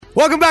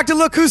Welcome back to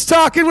Look Who's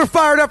Talking. We're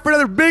fired up for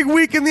another big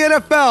week in the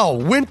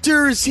NFL.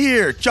 Winter's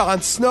here.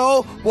 Jon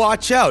Snow,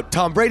 watch out.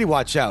 Tom Brady,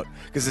 watch out.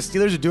 Because the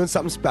Steelers are doing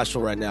something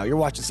special right now. You're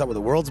watching some of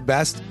the world's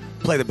best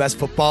play the best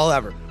football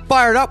ever.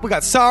 Fired up. We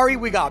got Sorry.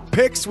 We got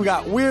picks. We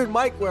got Weird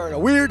Mike wearing a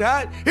weird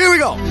hat. Here we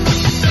go.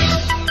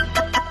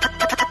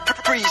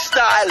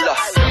 Freestyler.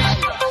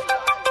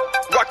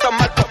 Rock the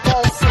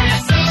microphone.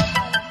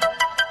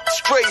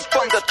 Straight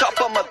from the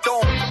top of my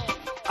dome.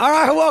 All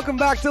right, welcome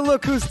back to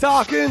Look Who's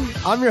Talking.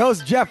 I'm your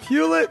host, Jeff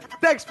Hewlett.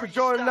 Thanks for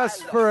joining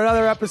us for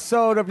another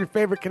episode of your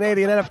favorite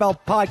Canadian NFL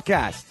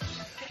podcast.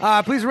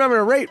 Please remember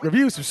to rate,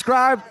 review,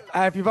 subscribe.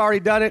 If you've already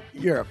done it,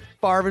 you're a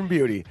farvin'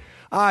 beauty.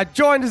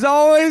 Joined, as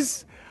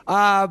always,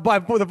 by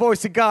the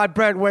voice of God,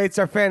 Brent Waits,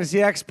 our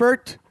fantasy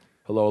expert.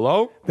 Hello,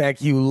 hello.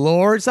 Thank you,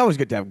 Lord. It's always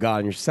good to have God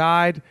on your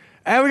side.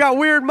 And we got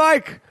Weird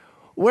Mike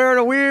wearing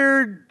a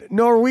weird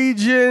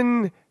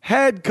Norwegian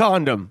head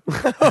condom.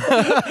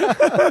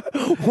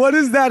 What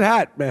is that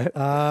hat, man?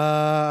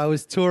 I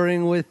was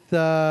touring with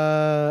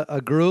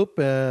a group,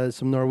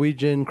 some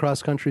Norwegian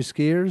cross-country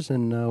skiers,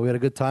 and we had a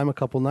good time a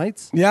couple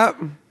nights. Yep.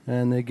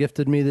 And they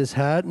gifted me this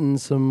hat and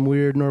some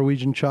weird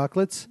Norwegian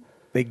chocolates.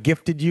 They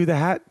gifted you the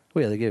hat? Oh,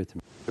 yeah, they gave it to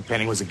me. The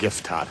penny was a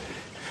gift, Todd.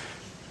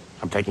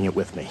 I'm taking it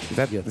with me.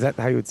 Is that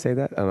how you would say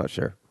that? I'm not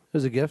sure. It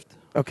was a gift.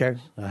 Okay.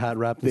 A hat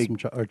wrapped in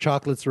or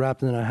chocolates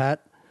wrapped in a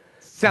hat.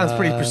 Sounds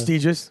pretty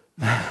prestigious.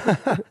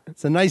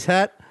 It's a nice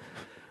hat.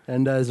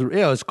 And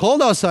it's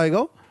cold outside,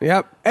 go.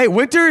 Yep. Hey,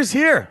 winter is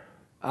here.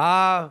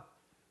 Jon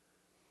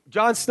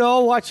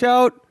Snow, watch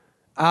out.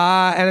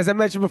 And as I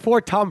mentioned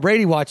before, Tom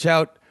Brady, watch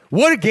out.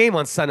 What a game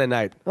on Sunday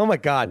night. Oh, my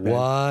God, man.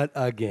 What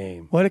a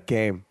game. What a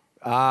game.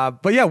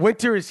 But, yeah,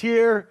 winter is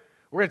here.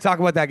 We're going to talk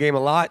about that game a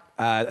lot,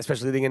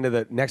 especially leading into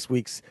the next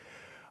week's,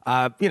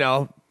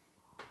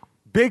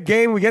 big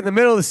game. We get in the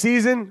middle of the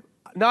season.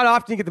 Not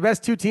often you get the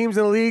best two teams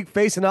in the league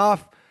facing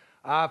off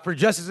for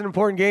just as an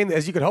important game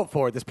as you could hope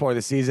for at this point of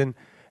the season.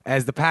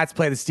 As the Pats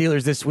play the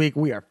Steelers this week,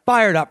 we are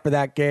fired up for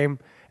that game.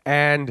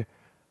 And,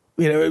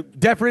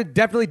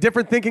 definitely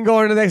different thinking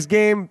going into the next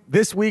game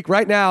this week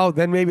right now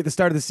than maybe at the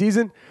start of the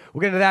season.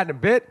 We'll get into that in a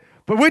bit.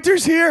 But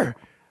winter's here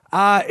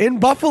in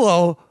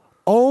Buffalo.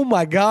 Oh,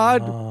 my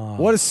God.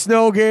 What a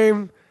snow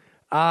game.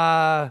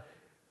 By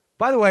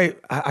the way,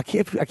 I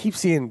keep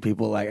seeing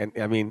people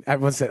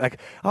everyone say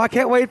I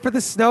can't wait for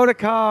the snow to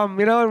come,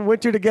 and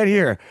winter to get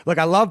here. Look,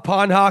 I love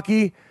pond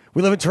hockey.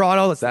 We live in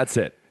Toronto. That's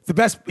it. It's the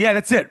best. Yeah,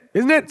 that's it,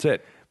 isn't it? That's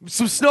it.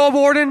 Some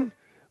snowboarding,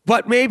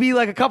 but maybe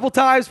a couple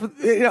times.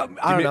 I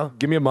don't know.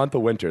 Give me a month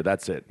of winter.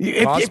 That's it.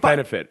 If Cost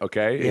benefit,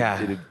 okay?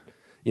 Yeah.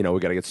 We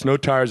got to get snow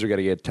tires. We got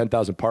to get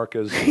 10,000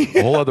 parkas,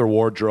 a whole other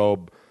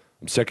wardrobe.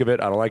 I'm sick of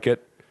it. I don't like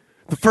it.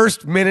 The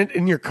first minute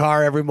in your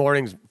car every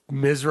morning's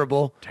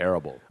miserable.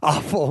 Terrible.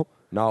 Awful.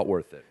 Not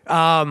worth it.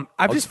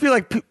 I just feel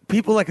like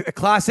people like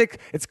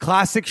it's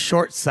classic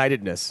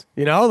short-sightedness.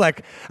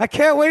 I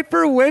can't wait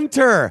for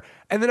winter.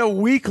 And then a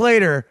week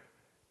later,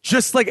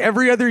 just like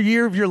every other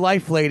year of your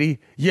life, lady,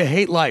 you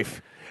hate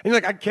life. And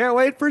you're like, I can't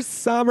wait for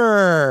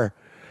summer.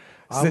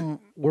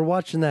 We're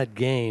watching that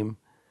game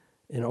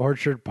in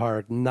Orchard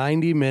Park,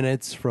 90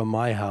 minutes from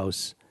my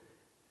house.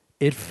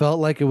 It felt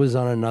like it was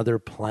on another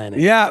planet.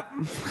 Yeah.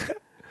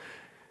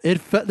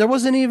 There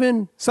wasn't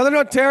even... Southern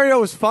Ontario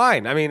was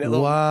fine. I mean,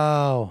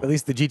 wow. At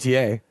least the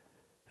GTA.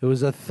 It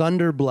was a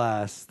thunder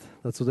blast.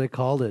 That's what they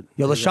called it.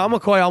 Yo, LaShawn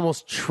McCoy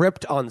almost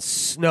tripped on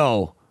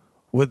snow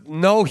with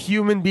no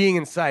human being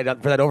in sight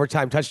for that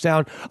overtime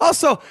touchdown.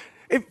 Also,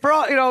 he's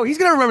going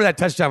to remember that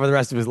touchdown for the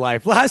rest of his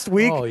life. Last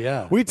week,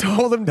 we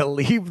told him to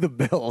leave the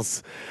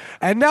Bills.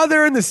 And now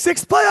they're in the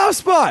 6th playoff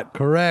spot.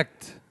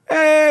 Correct.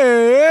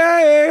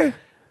 Hey.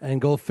 And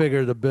go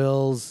figure, the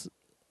Bills...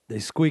 They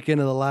squeak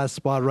into the last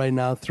spot right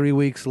now, 3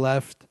 weeks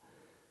left.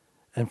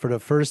 And for the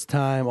first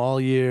time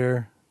all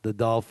year, the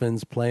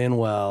Dolphins playing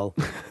well.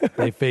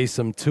 They face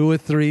them 2 or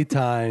 3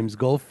 times.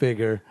 Go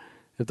figure.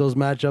 If those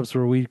matchups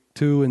were week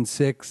 2 and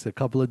 6, a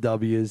couple of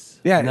W's.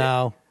 Yeah.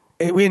 Now.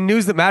 In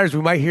news that matters,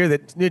 we might hear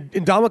that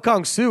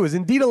Ndamukong Suh is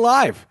indeed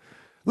alive.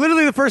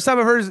 Literally the first time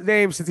I've heard his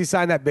name since he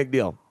signed that big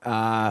deal.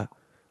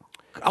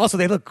 Also,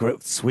 they look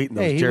great, sweet in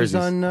those jerseys. He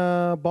was on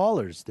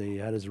Ballers. They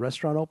had his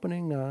restaurant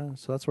opening,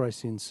 so that's where I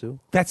seen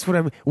Sue. That's what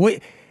I mean.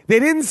 Wait, they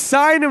didn't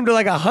sign him to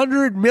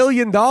 $100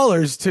 million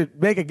to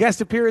make a guest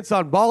appearance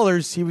on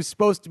Ballers. He was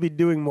supposed to be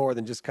doing more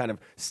than just kind of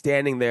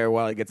standing there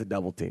while he gets a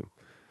double team.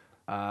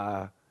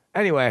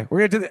 Anyway, we're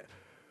going to do the...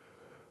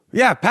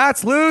 Yeah,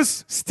 Pats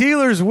lose,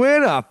 Steelers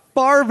win, a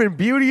farvin'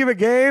 beauty of a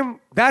game.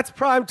 That's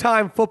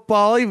primetime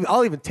football.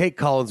 I'll even take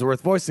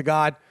Collinsworth, voice of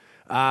God.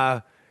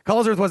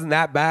 Collinsworth wasn't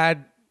that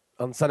bad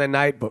on Sunday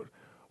night, but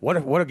what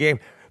a game.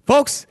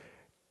 Folks,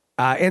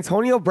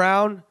 Antonio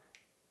Brown,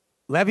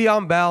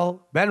 Le'Veon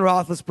Bell, Ben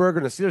Roethlisberger,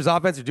 and the Steelers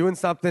offense are doing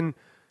something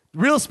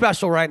real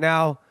special right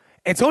now.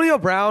 Antonio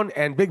Brown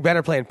and Big Ben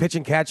are playing pitch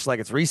and catch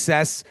like it's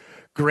recess,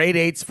 grade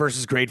 8s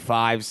versus grade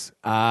 5s.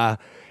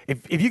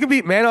 If you can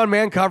beat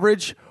man-on-man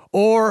coverage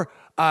or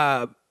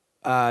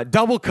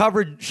double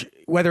coverage,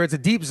 whether it's a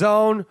deep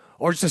zone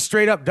or just a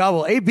straight-up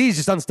double, AB is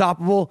just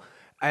unstoppable.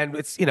 And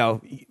it's,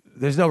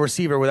 there's no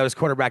receiver without his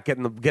quarterback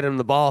getting him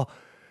the ball.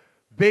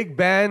 Big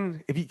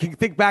Ben, if you can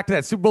think back to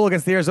that Super Bowl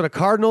against the Arizona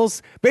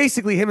Cardinals,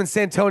 basically him and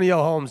Santonio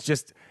Holmes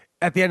just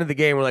at the end of the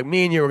game were like,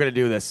 me and you are going to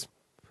do this.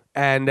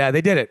 And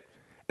they did it.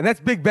 And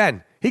that's Big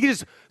Ben. He can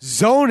just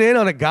zone in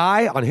on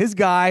his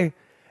guy,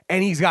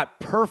 and he's got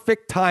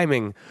perfect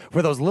timing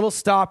for those little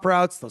stop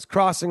routes, those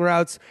crossing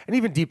routes, and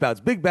even deep outs.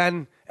 Big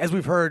Ben, as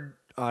we've heard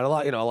on a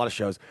lot of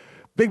shows,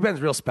 Big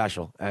Ben's real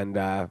special, and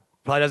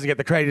probably doesn't get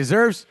the credit he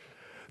deserves.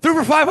 Threw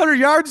for 500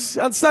 yards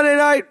on Sunday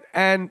night,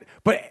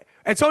 but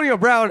Antonio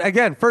Brown,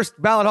 again, first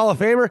ballot Hall of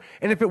Famer,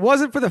 and if it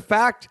wasn't for the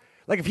fact,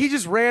 like if he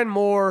just ran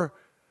more,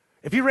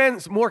 if he ran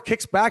some more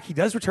kicks back, he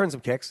does return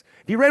some kicks.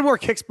 If he ran more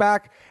kicks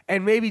back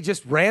and maybe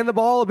just ran the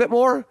ball a bit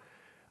more,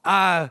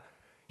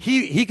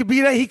 he could be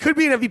an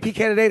MVP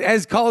candidate,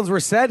 as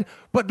Collinsworth said.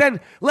 But then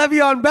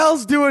Le'Veon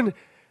Bell's doing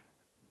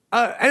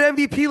an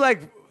MVP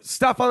like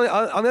stuff on the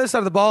other side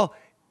of the ball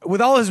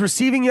with all his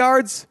receiving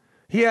yards.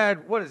 He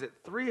had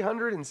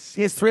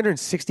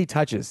 360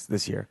 touches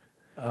this year.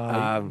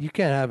 You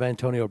can't have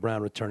Antonio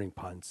Brown returning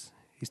punts.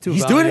 He's doing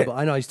valuable. it.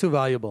 I know he's too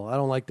valuable. I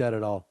don't like that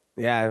at all.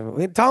 Yeah, I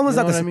mean, Tomlin's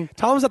You know what I mean?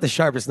 Tomlin's not the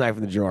sharpest knife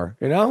in the drawer,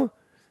 you know?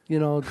 You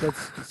know,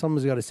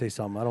 someone's got to say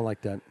something. I don't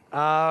like that.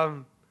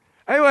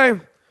 Anyway,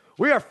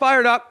 we are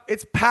fired up.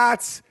 It's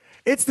Pats.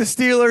 It's the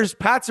Steelers.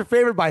 Pats are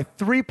favored by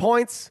 3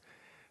 points.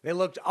 They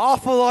looked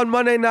awful on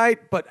Monday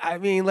night, but I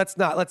mean, let's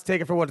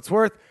take it for what it's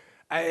worth.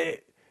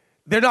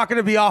 They're not going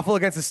to be awful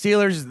against the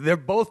Steelers. They're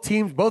both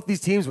these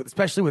teams,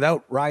 especially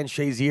without Ryan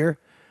Shazier,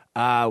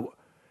 the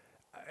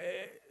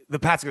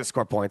Pats are going to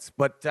score points.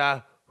 But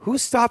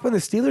who's stopping the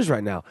Steelers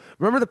right now?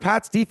 Remember, the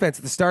Pats defense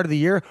at the start of the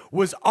year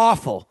was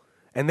awful,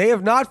 and they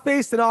have not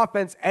faced an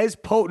offense as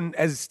potent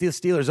as the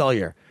Steelers all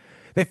year.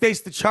 They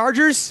faced the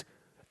Chargers,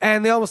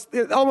 and they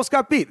almost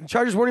got beat. The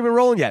Chargers weren't even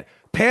rolling yet.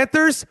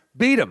 Panthers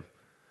beat them.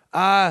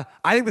 I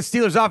think the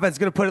Steelers offense is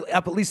going to put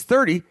up at least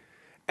 30,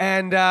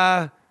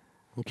 and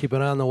We'll keep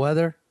an eye on the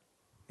weather.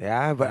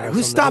 yeah, but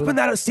who's stopping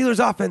that Steelers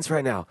offense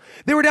right now?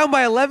 They were down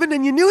by 11,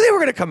 and you knew they were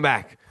going to come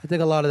back. I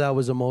think a lot of that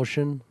was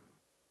emotion,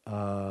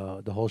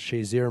 the whole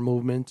Shazier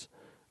movement.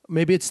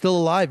 Maybe it's still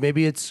alive.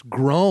 Maybe it's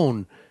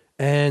grown,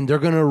 and they're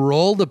going to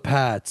roll the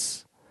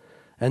Pats,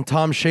 and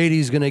Tom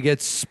Shady's going to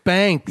get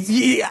spanked.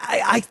 Yeah,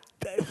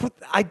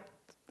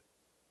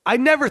 I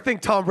never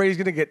think Tom Brady's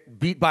going to get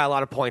beat by a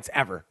lot of points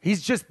ever.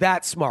 He's just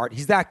that smart.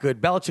 He's that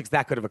good. Belichick's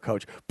that good of a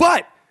coach.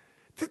 But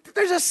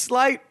there's a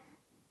slight.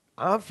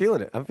 I'm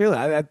feeling it. I don't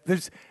know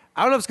if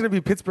it's going to be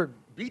Pittsburgh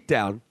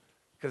beatdown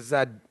because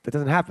that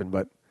doesn't happen.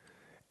 But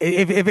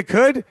if it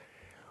could,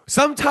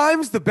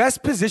 sometimes the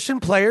best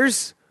position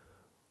players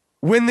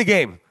win the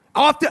game.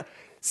 65%.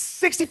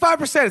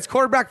 It's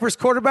quarterback versus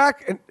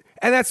quarterback, and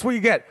that's what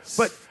you get.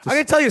 But I'm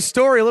going to tell you a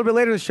story a little bit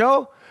later in the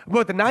show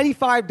about the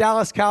 95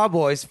 Dallas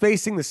Cowboys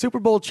facing the Super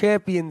Bowl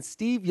champion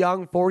Steve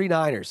Young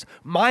 49ers,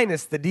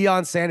 minus the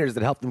Deion Sanders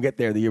that helped them get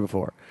there the year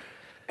before.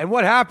 And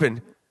what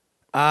happened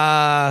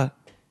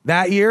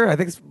that year? I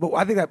think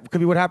that could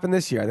be what happened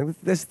this year. I think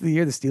this is the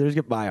year the Steelers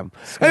get by them.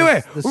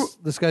 Anyway,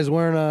 This guy's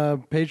wearing a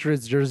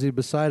Patriots jersey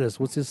beside us.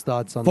 What's his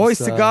thoughts on voice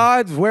this? to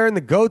God's wearing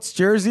the Goats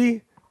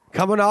jersey,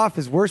 coming off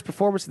his worst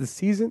performance of the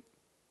season.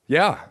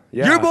 Yeah.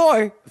 Your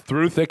boy.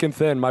 Through thick and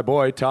thin, my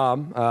boy,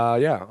 Tom.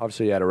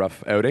 Obviously he had a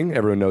rough outing.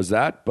 Everyone knows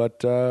that.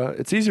 But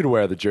it's easy to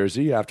wear the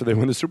jersey after they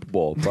win the Super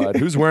Bowl. But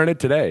who's wearing it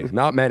today?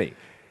 Not many.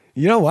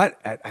 You know what?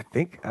 I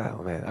think,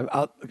 oh, man.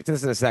 I'll get to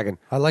this in a second.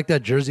 I like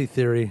that jersey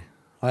theory.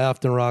 I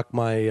often rock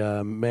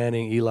my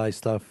Manning Eli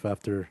stuff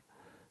after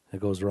it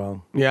goes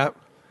wrong. Yeah.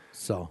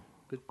 So,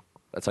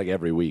 That's like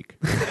every week.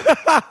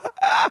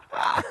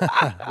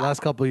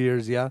 last couple of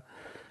years, yeah.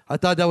 I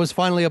thought that was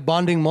finally a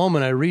bonding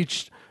moment. I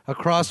reached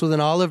across with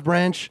an olive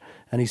branch,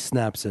 and he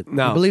snaps it.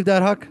 No. You believe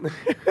that, Huck?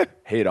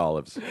 Hate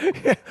olives.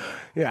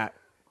 Yeah.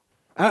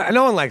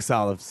 No one likes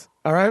olives.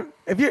 All right.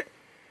 If you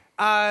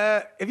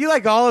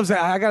like olives,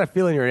 I got a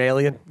feeling you're an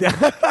alien.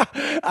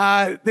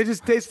 They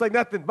just taste like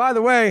nothing. By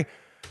the way,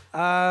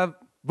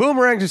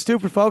 boomerangs are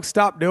stupid, folks.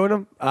 Stop doing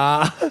them.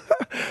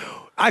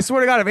 I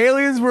swear to God, if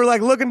aliens were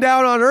like looking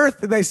down on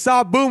Earth and they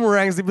saw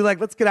boomerangs, they'd be like,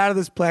 let's get out of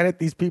this planet.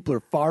 These people are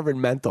farvin'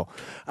 mental.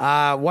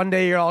 One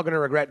day you're all going to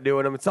regret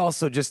doing them. It's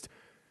also just,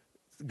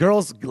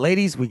 girls,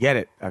 ladies, we get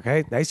it.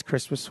 Okay. Nice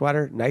Christmas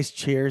sweater. Nice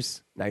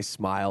cheers. Nice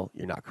smile.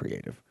 You're not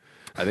creative.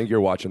 I think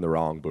you're watching the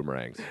wrong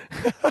boomerangs.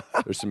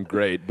 There's some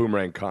great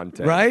boomerang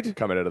content Right?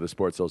 coming out of the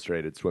Sports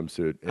Illustrated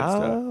swimsuit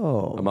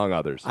Oh. among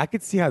others. I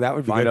could see how that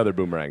would be Find good. other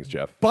boomerangs,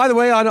 Jeff. By the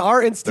way, on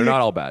our Insta, They're not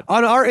all bad.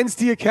 On our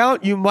Insta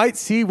account, you might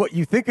see what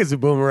you think is a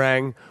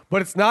boomerang,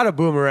 but it's not a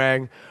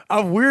boomerang.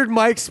 Of Weird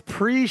Mike's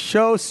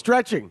pre-show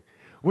stretching,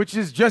 which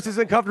is just as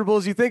uncomfortable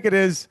as you think it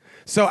is.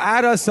 So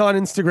add us on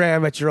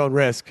Instagram at your own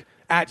risk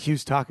at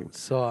Hughes Talking.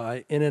 So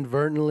I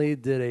inadvertently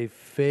did a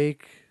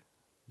fake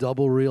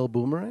double reel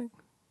boomerang.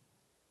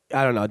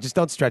 I don't know. Just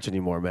don't stretch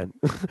anymore, man.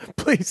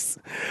 Please.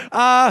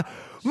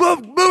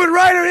 Moving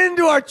right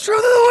into our Truth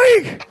of the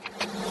Week.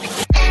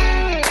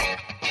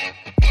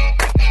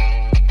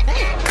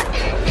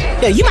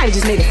 Yo, you might have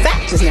just made a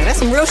fact just now. That's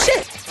some real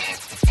shit.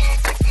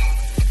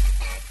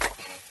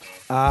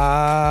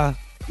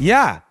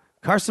 Yeah.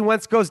 Carson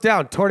Wentz goes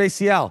down, torn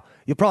ACL.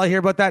 You'll probably hear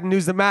about that in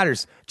News That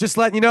Matters. Just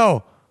letting you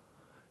know,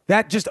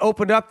 that just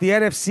opened up the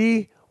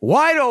NFC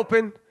wide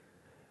open.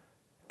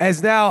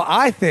 As now,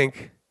 I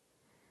think,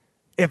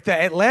 if the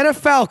Atlanta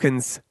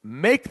Falcons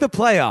make the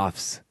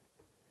playoffs,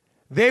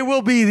 they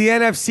will be the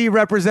NFC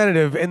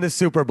representative in the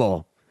Super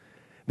Bowl.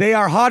 They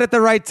are hot at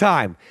the right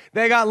time.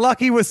 They got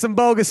lucky with some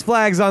bogus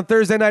flags on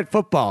Thursday Night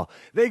Football.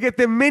 They get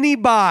the mini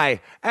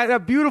bye at a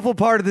beautiful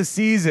part of the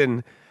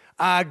season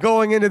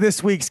going into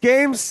this week's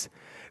games.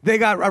 They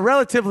got a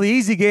relatively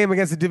easy game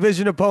against a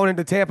division opponent,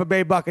 the Tampa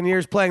Bay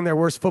Buccaneers, playing their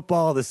worst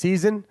football of the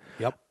season.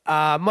 Yep.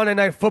 Monday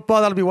Night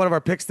Football, that'll be one of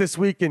our picks this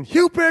week in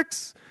Hugh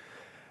Picks.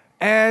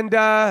 And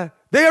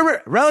they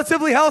are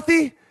relatively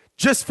healthy,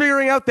 just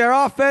figuring out their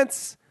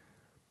offense.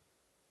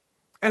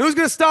 And who's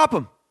going to stop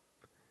them?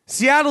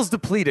 Seattle's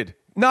depleted.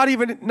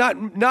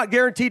 Not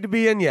guaranteed to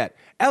be in yet.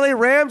 LA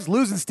Rams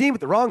losing steam at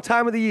the wrong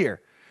time of the year.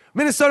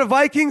 Minnesota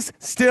Vikings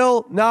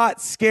still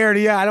not scared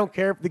of you. I don't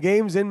care if the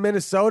game's in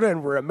Minnesota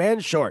and we're a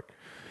man short.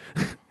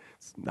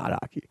 It's not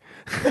hockey.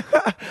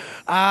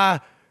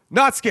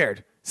 Not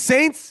scared.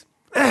 Saints,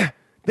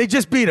 they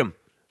just beat them.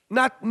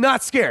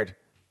 Not scared.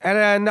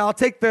 And I'll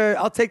take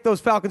those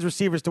Falcons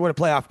receivers to win a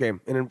playoff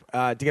game and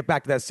to get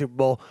back to that Super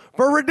Bowl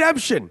for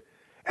redemption.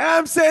 And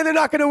I'm saying they're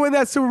not going to win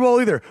that Super Bowl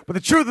either. But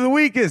the truth of the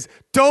week is,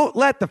 don't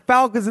let the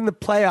Falcons in the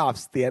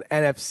playoffs, the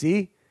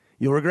NFC.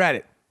 You'll regret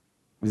it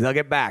because they'll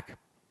get back.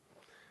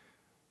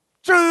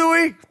 Truth of the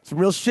week, some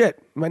real shit.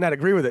 You might not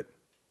agree with it,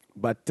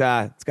 but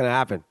it's going to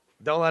happen.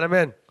 Don't let them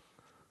in.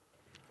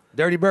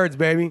 Dirty Birds,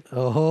 baby.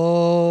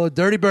 Oh,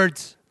 Dirty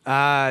Birds.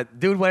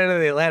 Dude went into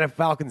the Atlanta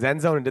Falcons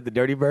end zone and did the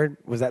Dirty Bird.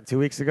 Was that 2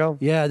 weeks ago?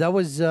 Yeah, that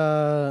was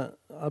a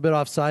bit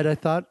offside, I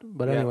thought.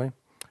 But anyway.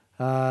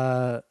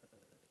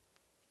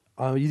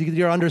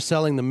 You're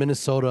underselling the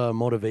Minnesota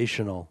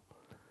motivational.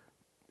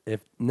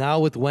 If now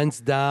with Wentz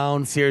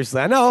down,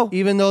 Seriously, I know.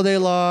 even though they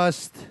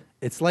lost,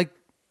 it's like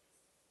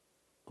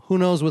who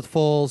knows with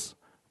Foles,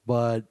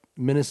 but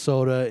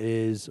Minnesota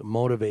is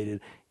motivated,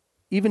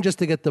 even just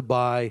to get the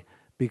bye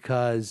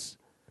because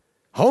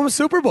Home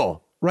Super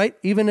Bowl. right.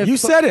 Even if You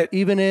said it.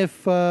 even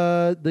if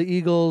the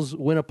Eagles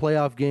win a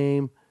playoff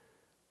game,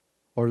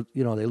 or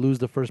they lose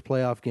the first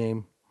playoff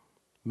game,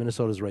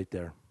 Minnesota's right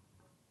there.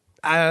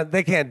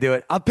 They can't do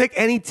it. I'll pick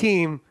any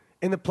team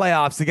in the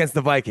playoffs against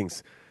the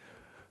Vikings.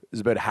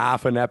 There's about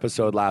half an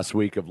episode last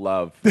week of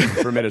love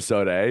for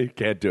Minnesota, eh?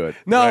 Can't do it.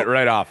 No,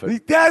 Right off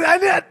it.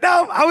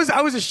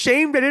 I was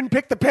ashamed I didn't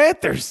pick the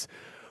Panthers.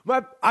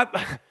 I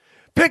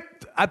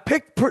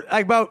picked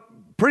about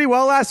pretty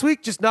well last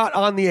week, just not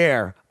on the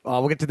air.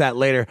 We'll get to that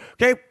later.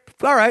 Okay,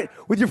 all right.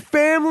 With your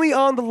family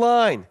on the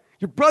line,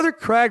 your brother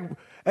Craig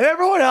and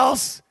everyone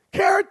else,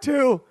 Kara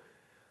too.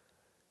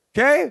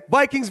 Okay,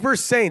 Vikings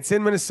versus Saints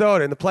in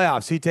Minnesota in the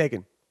playoffs. Who you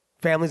taking?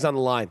 Family's on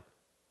the line.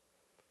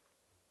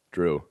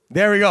 Drew.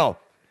 There we go.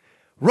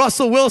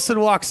 Russell Wilson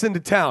walks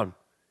into town.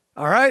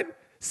 All right?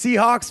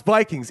 Seahawks,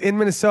 Vikings in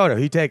Minnesota.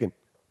 Who you taking?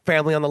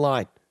 Family on the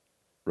line.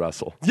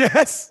 Russell.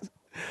 Yes.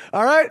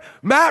 All right?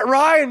 Matt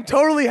Ryan,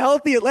 totally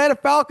healthy Atlanta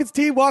Falcons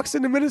team, walks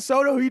into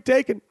Minnesota. Who you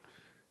taking?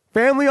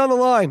 Family on the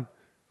line.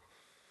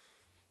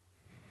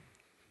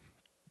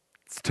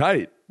 It's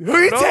tight. Who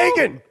are you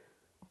taking?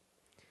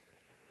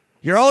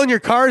 You're all in your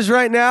cars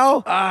right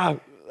now.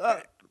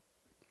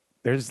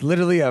 There's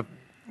literally a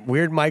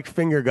weird Mike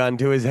finger gun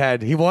to his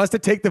head. He wants to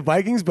take the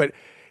Vikings, but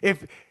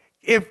if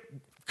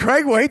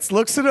Craig Waits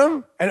looks at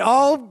him and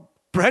all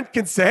Brent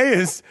can say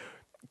is,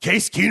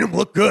 Case Keenum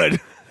looked good.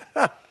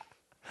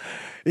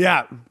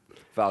 Yeah,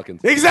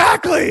 Falcons.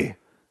 exactly.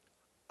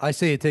 I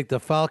say you take the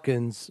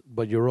Falcons,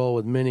 but you roll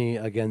with Minnie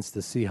against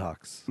the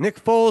Seahawks.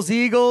 Nick Foles,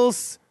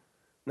 Eagles.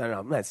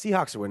 No, man,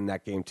 Seahawks are winning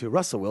that game too.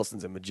 Russell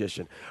Wilson's a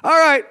magician. All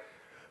right,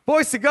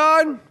 voice of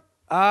God.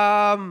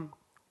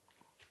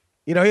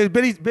 He has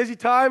busy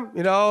time.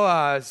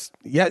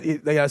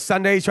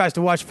 Sunday he tries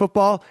to watch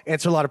football,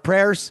 answer a lot of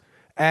prayers,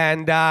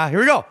 and here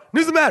we go.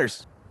 News that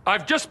matters.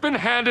 I've just been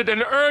handed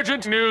an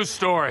urgent news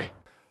story.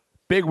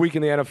 Big week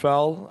in the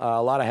NFL.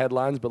 A lot of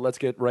headlines, but let's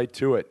get right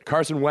to it.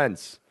 Carson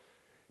Wentz.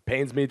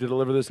 Pains me to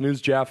deliver this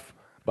news, Jeff,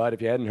 but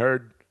if you hadn't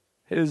heard,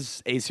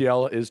 his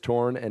ACL is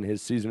torn and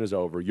his season is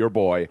over. Your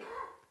boy.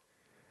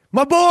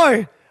 My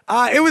boy.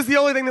 It was the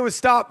only thing that was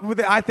stopping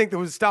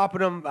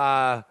him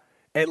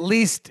at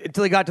least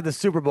until he got to the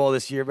Super Bowl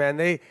this year,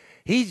 man.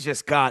 He's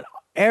just got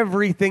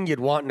everything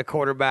you'd want in a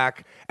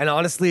quarterback. And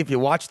honestly, if you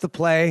watch the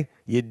play,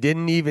 you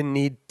didn't even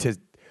need to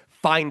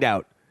find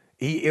out.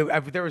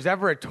 If there was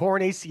ever a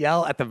torn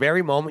ACL, at the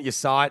very moment you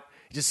saw it,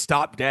 he just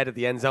stopped dead at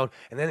the end zone.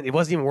 And then it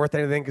wasn't even worth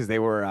anything because it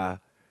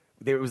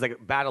was like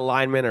a bad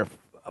alignment or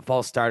a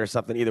false start or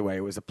something. Either way,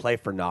 it was a play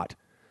for naught.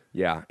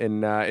 Yeah,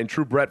 in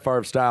true Brett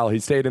Favre style, he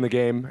stayed in the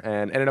game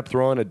and ended up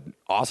throwing an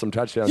awesome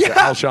touchdown to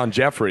Yeah. Alshon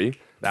Jeffrey.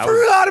 That was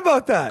Forgot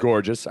about that.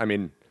 gorgeous. I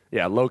mean,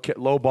 yeah, low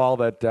ball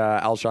that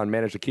Alshon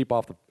managed to keep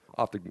off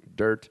the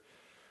dirt.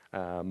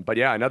 But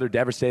yeah, another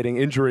devastating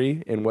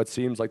injury in what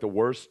seems like the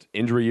worst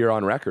injury year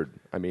on record.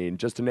 I mean,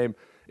 just to name,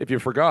 if you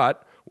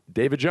forgot,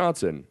 David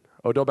Johnson,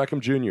 Odell Beckham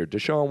Jr.,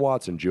 Deshaun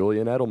Watson,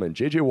 Julian Edelman,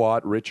 J.J.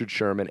 Watt, Richard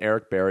Sherman,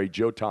 Eric Berry,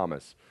 Joe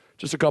Thomas.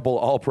 Just a couple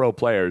all-pro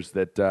players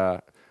that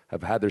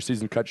have had their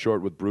season cut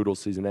short with brutal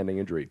season-ending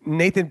injury.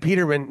 Nathan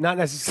Peterman, not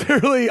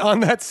necessarily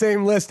on that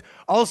same list,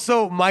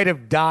 also might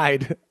have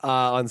died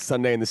on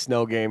Sunday in the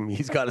snow game.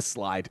 He's got a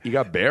slide. He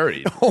got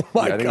buried. Oh,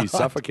 my I think he God.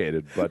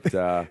 suffocated. But,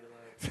 torn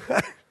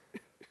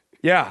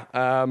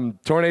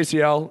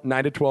ACL,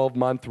 9 to 12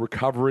 month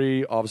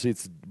recovery. Obviously,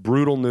 it's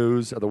brutal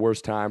news at the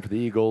worst time for the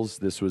Eagles.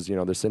 This was,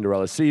 their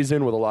Cinderella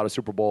season with a lot of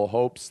Super Bowl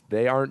hopes.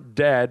 They aren't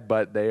dead,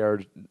 but they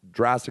are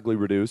drastically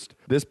reduced.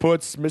 This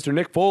puts Mr.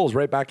 Nick Foles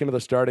right back into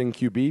the starting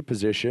QB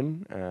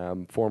position,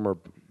 former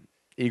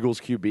Eagles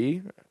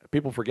QB.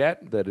 People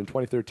forget that in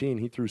 2013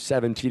 he threw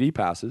 7 TD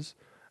passes.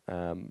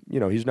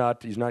 He's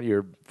not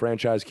your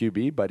franchise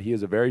QB, but he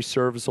is a very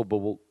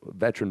serviceable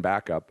veteran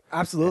backup.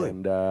 Absolutely.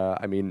 And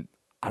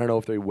I don't know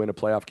if they win a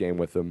playoff game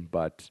with him,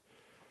 but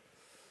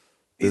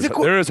He's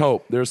there is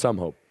hope. There's some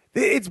hope.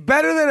 It's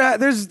better than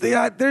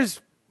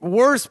there's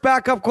worse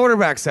backup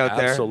quarterbacks out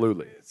there.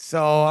 Absolutely.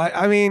 So I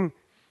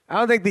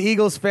don't think the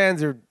Eagles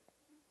fans are.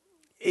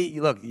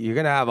 Look, you're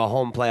gonna have a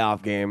home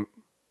playoff game.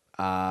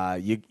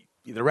 The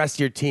rest of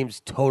your team's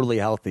totally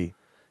healthy.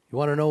 You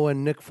want to know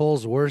when Nick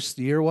Foles' worst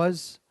year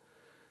was?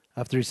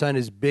 After he signed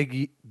his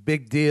big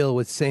deal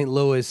with St.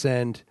 Louis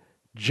and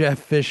Jeff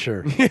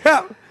Fisher.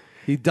 Yeah,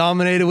 He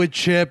dominated with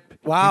Chip.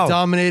 Wow. He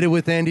dominated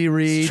with Andy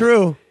Reid. it's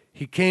true.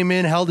 He came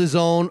in, held his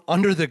own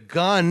under the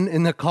gun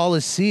in the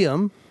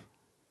Coliseum.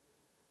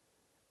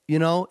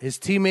 His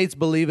teammates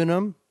believe in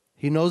him.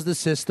 He knows the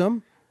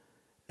system.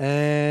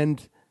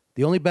 And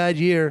the only bad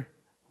year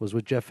was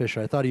with Jeff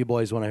Fisher. I thought of you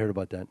boys when I heard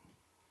about that.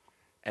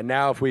 And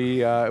now if we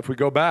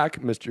go back,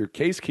 Mr.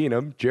 Case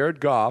Keenum, Jared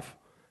Goff,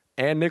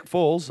 and Nick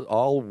Foles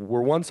all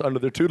were once under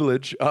the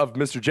tutelage of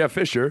Mr. Jeff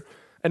Fisher,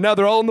 and now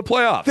they're all in the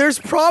playoffs. There's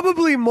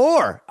probably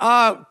more.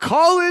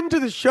 Call into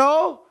the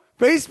show.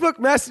 Facebook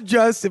message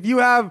us if you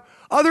have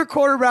other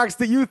quarterbacks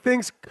that you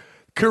think's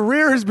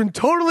career has been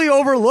totally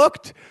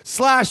overlooked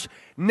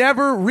 /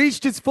 never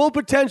reached its full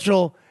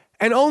potential,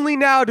 and only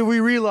now do we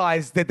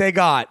realize that they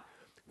got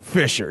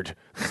Fishered.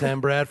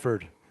 Sam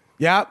Bradford.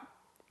 Yeah.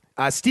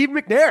 Steve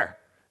McNair.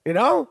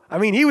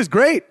 He was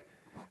great.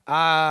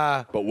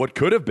 But what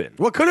could have been?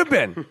 What could have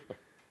been?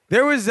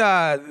 There was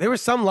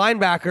some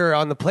linebacker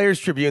on the Players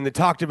Tribune that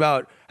talked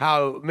about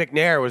how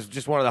McNair was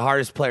just one of the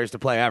hardest players to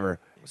play ever.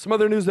 Some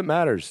other news that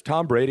matters.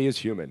 Tom Brady is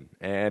human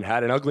and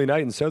had an ugly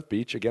night in South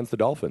Beach against the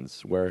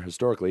Dolphins, where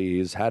historically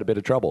he's had a bit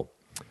of trouble.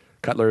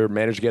 Cutler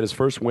managed to get his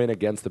first win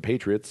against the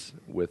Patriots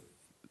with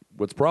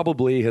what's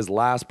probably his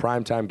last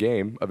primetime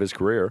game of his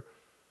career.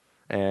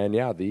 And,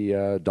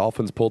 the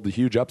Dolphins pulled the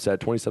huge upset,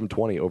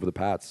 27-20 over the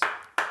Pats.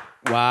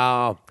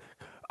 Wow.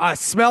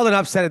 Smelled an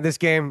upset in this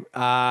game.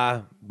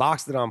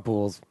 Boxed it on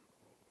pools.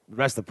 The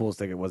rest of the pools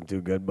ticket wasn't too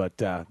good, but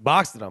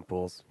boxed it on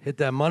pools. Hit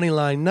that money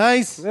line.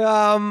 Nice.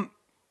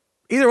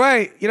 Either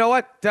way, you know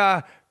what?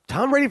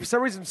 Tom Brady, for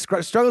some reason,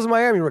 struggles in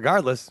Miami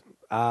regardless.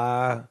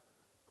 But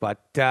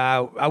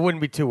I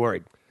wouldn't be too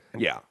worried.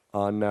 Yeah.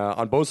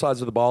 On both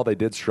sides of the ball, they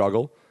did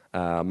struggle.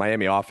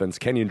 Miami offense,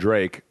 Kenyon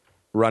Drake,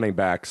 running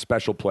back,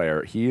 special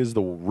player. He is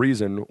the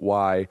reason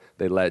why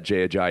they let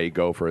Jay Ajayi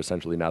go for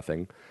essentially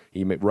nothing.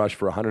 He rushed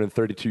for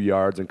 132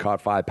 yards and caught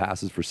 5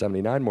 passes for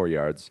 79 more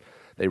yards.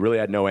 They really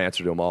had no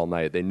answer to him all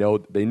night. They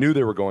knew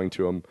they were going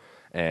to him,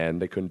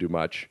 and they couldn't do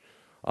much.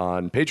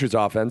 On Patriots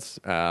offense,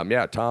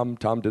 Tom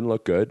didn't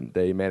look good.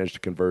 They managed to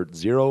convert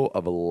 0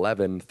 of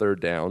 11 third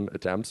down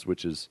attempts,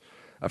 which is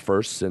a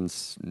first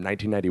since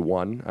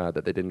 1991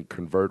 that they didn't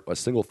convert a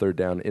single third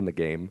down in the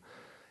game.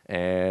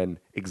 And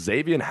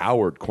Xavier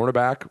Howard,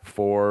 cornerback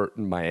for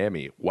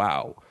Miami.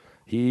 Wow.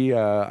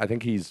 I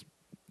think he's,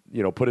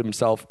 put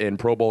himself in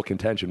Pro Bowl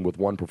contention with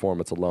one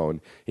performance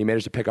alone. He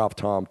managed to pick off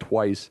Tom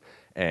twice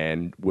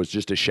and was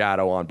just a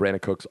shadow on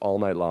Brandon Cooks all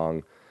night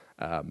long.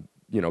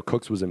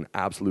 Cooks was an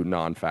absolute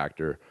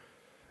non-factor.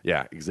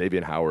 Yeah,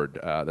 Xavier Howard,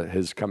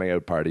 his coming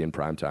out party in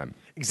primetime.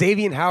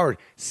 Xavier Howard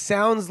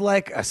sounds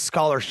like a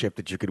scholarship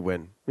that you could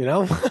win,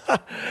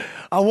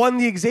 I won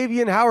the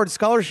Xavier Howard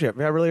scholarship.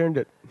 I really earned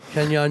it.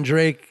 Kenyon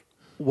Drake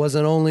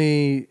wasn't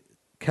only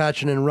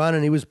catching and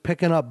running, he was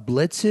picking up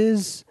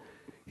blitzes.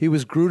 He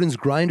was Gruden's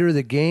grinder of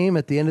the game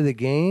at the end of the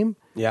game.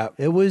 Yeah.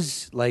 It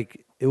was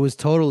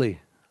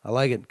totally, I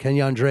like it.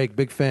 Kenyon Drake,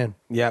 big fan.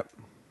 Yep.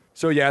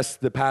 So, yes,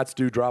 the Pats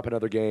do drop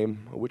another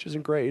game, which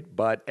isn't great,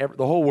 but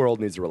the whole world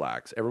needs to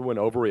relax. Everyone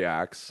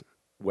overreacts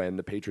when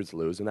the Patriots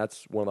lose, and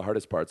that's one of the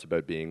hardest parts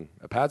about being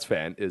a Pats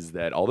fan is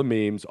that all the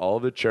memes, all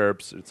the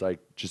chirps, it's like,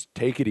 just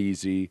take it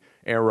easy.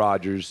 Aaron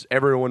Rodgers,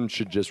 everyone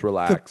should just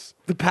relax.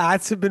 The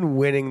Pats have been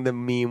winning the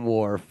meme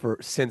war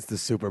since the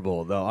Super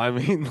Bowl, though.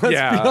 Let's be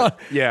honest.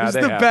 It's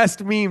the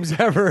best memes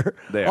ever.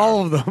 They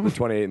all are. of them. The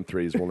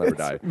 28-3s will never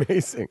die.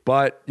 Amazing.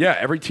 But,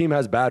 every team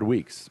has bad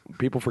weeks.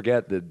 People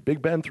forget that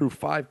Big Ben threw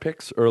 5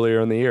 picks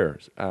earlier in the year.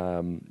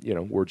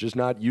 We're just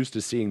not used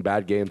to seeing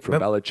bad games from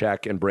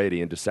Belichick and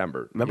Brady in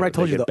December. Remember I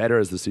told you they get better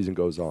as the season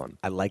goes on.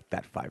 I liked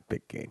that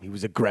 5-pick game. He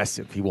was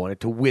aggressive. He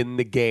wanted to win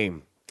the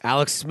game.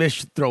 Alex Smith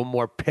should throw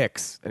more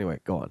picks. Anyway,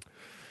 go on.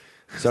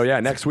 So, yeah,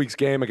 next week's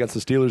game against the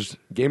Steelers,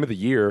 game of the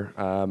year,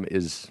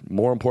 is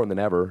more important than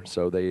ever.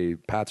 So,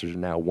 Pats are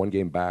now one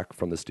game back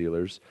from the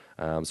Steelers.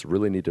 So,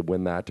 really need to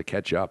win that to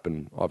catch up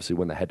and obviously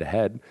win the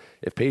head-to-head.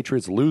 If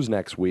Patriots lose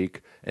next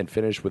week and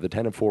finish with a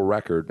 10-4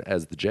 record,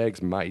 as the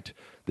Jags might,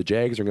 the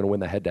Jags are going to win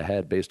the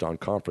head-to-head based on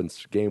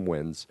conference game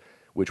wins,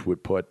 which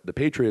would put the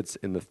Patriots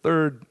in the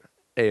third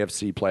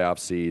AFC playoff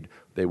seed.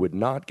 They would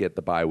not get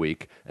the bye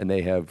week, and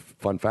they have,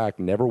 fun fact,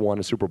 never won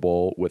a Super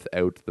Bowl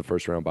without the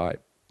first-round bye.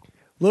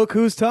 Look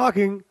who's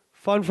talking.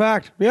 Fun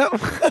fact. Yep.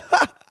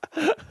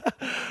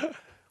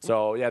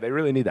 So, yeah, they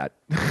really need that.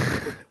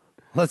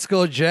 Let's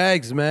go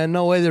Jags, man.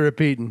 No way they're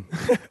repeating.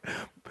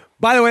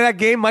 By the way, that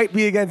game might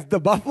be against the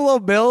Buffalo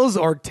Bills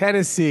or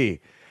Tennessee.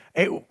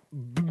 It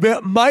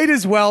might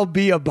as well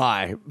be a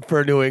bye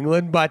for New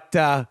England, but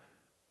I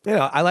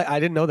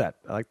didn't know that.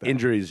 I like that.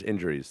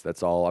 Injuries.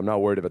 That's all. I'm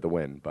not worried about the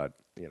win, but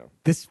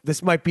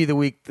This might be the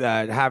week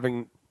that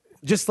having,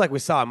 just like we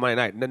saw on Monday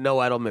night, no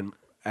Edelman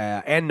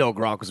and no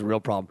Gronk was a real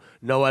problem.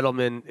 No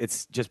Edelman,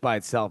 it's just by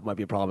itself might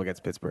be a problem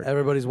against Pittsburgh.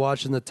 Everybody's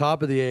watching the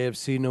top of the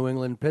AFC, New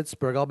England,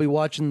 Pittsburgh. I'll be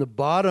watching the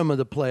bottom of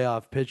the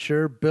playoff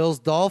picture. Bills,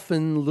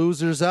 Dolphin,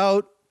 losers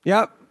out.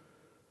 Yep.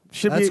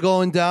 That's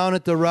going down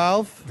at the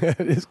Ralph. It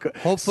is good.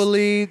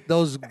 Hopefully,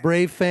 those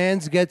Brave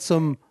fans get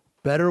some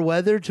better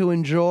weather to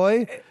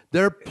enjoy.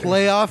 They're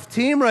playoff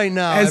team right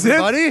now,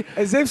 everybody.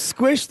 As if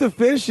Squish the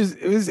Fish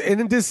is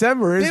in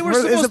December. They were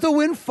supposed to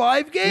win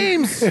 5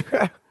 games.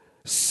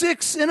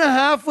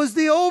 6.5 was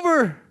the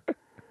over.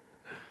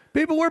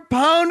 People were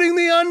pounding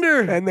the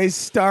under. And they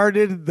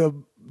started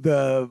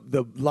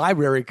the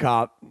library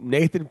cop,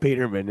 Nathan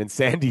Peterman, in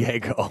San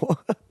Diego.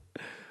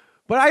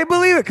 But I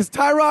believe it because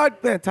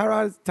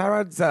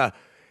Tyrod's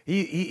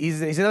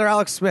he's another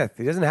Alex Smith.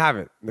 He doesn't have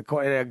it.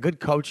 A good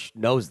coach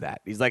knows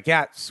that. He's like,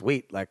 yeah,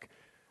 sweet. Like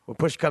when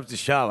push comes to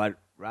shove, I'd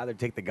rather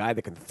take the guy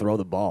that can throw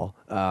the ball.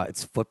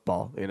 It's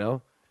football,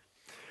 All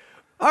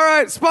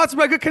right, sponsored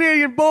by good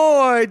Canadian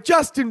boy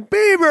Justin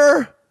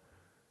Bieber.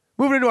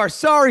 Moving into our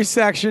sorry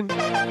section.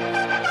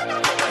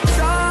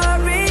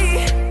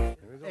 Sorry.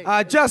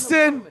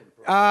 Justin,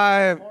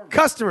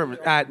 customer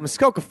at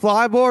Muskoka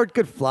Flyboard,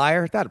 good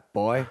flyer, that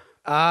boy.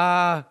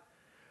 All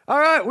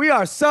right, we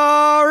are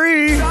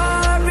sorry.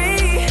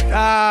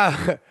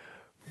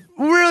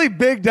 Really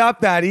bigged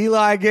up that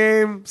Eli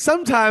game.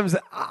 Sometimes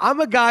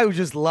I'm a guy who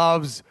just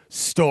loves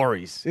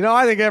stories.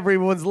 I think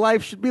everyone's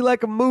life should be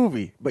like a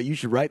movie, but you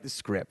should write the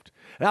script.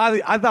 And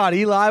I thought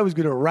Eli was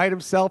going to write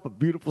himself a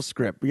beautiful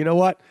script. But you know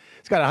what?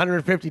 He's got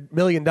 $150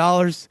 million,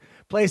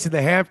 place in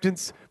the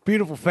Hamptons,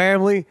 beautiful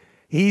family.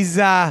 He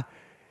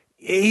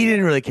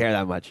didn't really care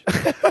that much.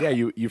 Yeah,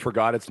 you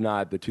forgot it's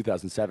not the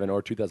 2007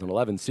 or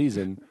 2011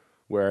 season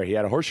where he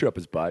had a horseshoe up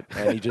his butt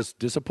and he just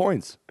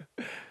disappoints.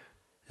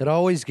 It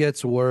always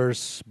gets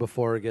worse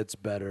before it gets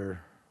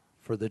better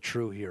for the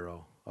true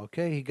hero.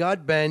 Okay, he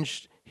got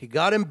benched. He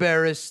got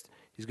embarrassed.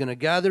 He's going to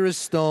gather his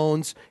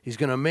stones. He's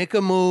going to make a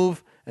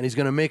move, and he's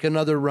going to make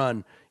another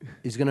run.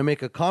 He's going to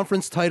make a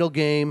conference title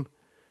game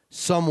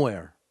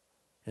somewhere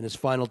in his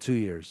final 2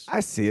 years. I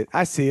see it.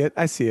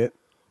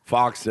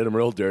 Fox did him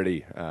real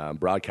dirty,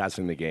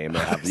 broadcasting the game. They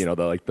have,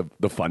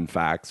 the fun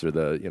facts or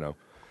the,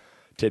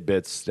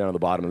 tidbits down at the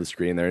bottom of the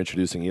screen. They're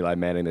introducing Eli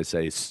Manning. They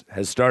say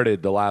has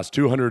started the last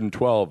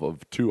 212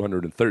 of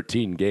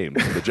 213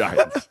 games for the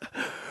Giants.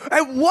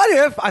 And what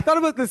if, I thought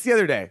about this the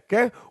other day,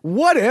 okay?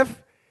 What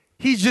if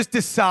he just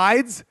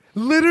decides,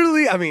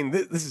 literally, I mean,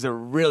 this is a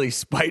really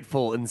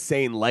spiteful,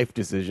 insane life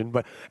decision,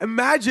 but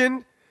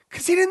imagine,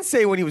 because he didn't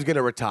say when he was going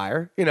to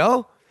retire,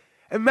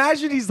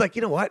 Imagine he's like,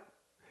 you know what?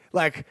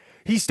 Like,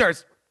 he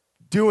starts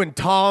doing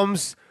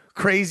Tom's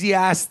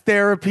crazy-ass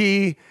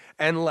therapy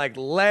and like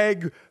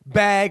leg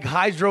bag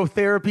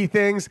hydrotherapy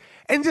things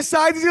and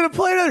decides he's going to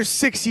play another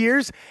 6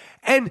 years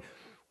and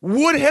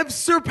would have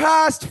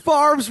surpassed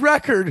Favre's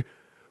record.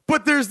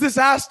 But there's this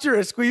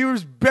asterisk where he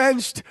was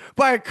benched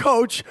by a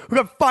coach who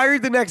got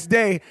fired the next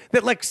day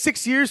that like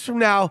 6 years from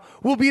now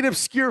will be an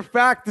obscure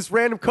fact, this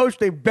random coach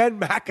named Ben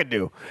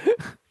McAdoo.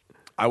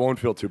 I won't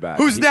feel too bad.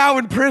 Who's now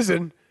in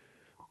prison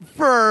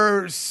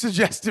for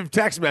suggestive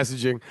text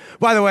messaging.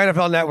 By the way,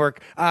 NFL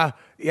Network,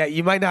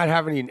 you might not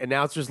have any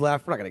announcers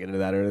left. We're not going to get into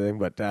that or anything,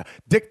 but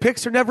dick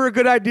pics are never a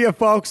good idea,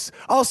 folks.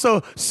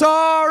 Also,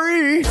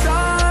 sorry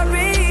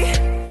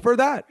for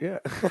that. Yeah.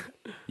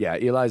 Yeah,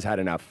 Eli's had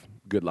enough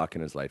good luck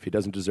in his life. He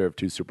doesn't deserve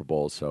 2 Super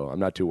Bowls, so I'm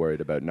not too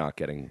worried about not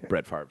getting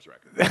Brett Favre's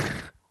record.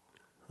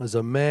 As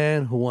a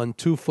man who won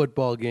 2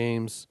 football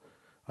games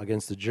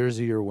against the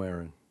jersey you're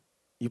wearing.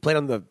 You played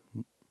on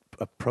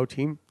a pro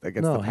team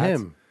against the Pats? No,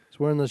 him. He's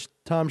wearing the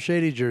Tom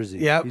Shady jersey.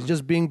 Yep. He's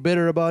just being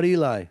bitter about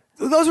Eli.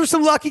 Those were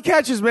some lucky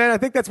catches, man. I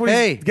think that's what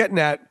he's getting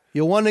at.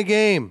 You won a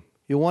game.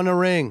 You won a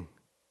ring.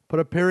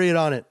 Put a period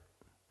on it.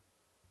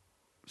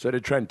 So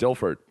did Trent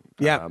Dilford.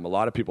 Yeah. A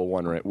lot of people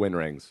win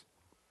rings.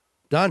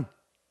 Done.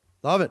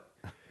 Love it.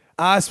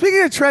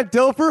 Speaking of Trent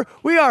Dilfer,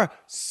 we are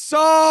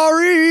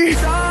sorry.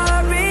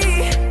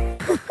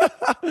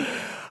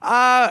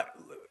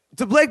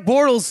 To Blake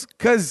Bortles,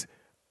 because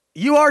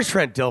you are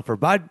Trent Dilfer,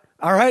 bud.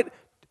 All right?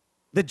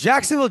 the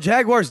Jacksonville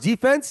Jaguars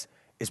defense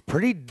is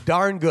pretty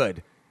darn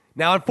good.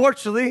 Now,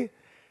 unfortunately,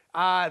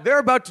 they're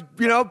about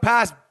to,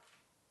 pass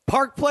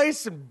Park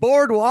Place and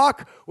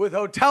Boardwalk with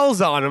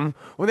hotels on them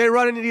when they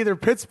run into either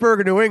Pittsburgh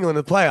or New England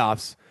in the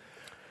playoffs.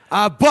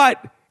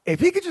 But if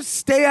he could just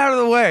stay out of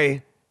the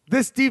way,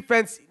 this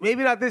defense,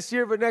 maybe not this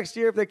year, but next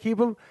year if they keep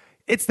him,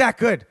 it's that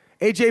good.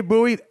 A.J.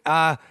 Bowie,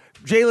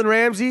 Jalen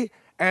Ramsey,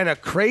 and a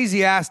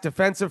crazy-ass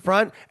defensive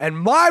front. And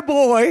my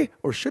boy,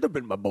 or should have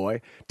been my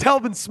boy,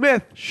 Telvin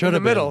Smith in the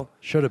middle.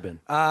 Should have been.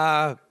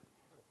 And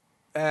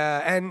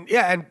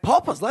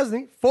Paul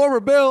Postlesny, former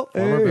Bill.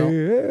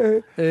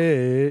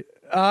 Hey.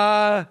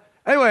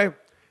 Anyway,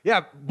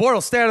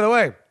 Bortles, stay out of the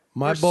way.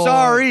 My We're boy.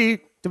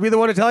 sorry to be the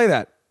one to tell you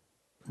that.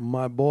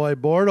 My boy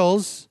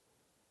Bortles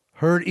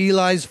heard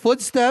Eli's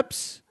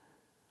footsteps.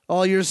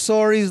 All your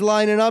sorries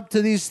lining up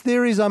to these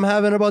theories I'm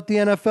having about the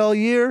NFL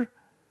year.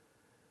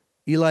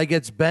 Eli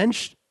gets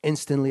benched.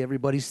 Instantly,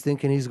 everybody's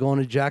thinking he's going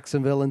to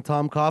Jacksonville and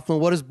Tom Coughlin.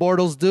 What does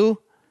Bortles do?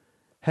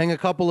 Hang a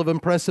couple of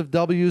impressive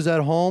W's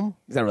at home.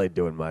 He's not really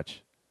doing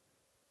much.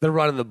 They're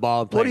running the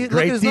ball and playing Look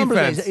great at his defense.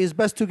 numbers. His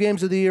best 2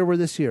 games of the year were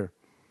this year.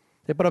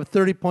 They put up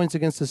 30 points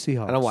against the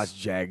Seahawks. I don't watch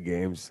Jag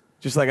games.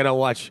 Just like I don't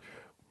watch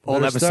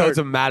old Better episodes start.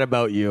 of Mad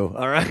About You.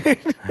 All right?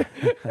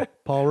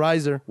 Paul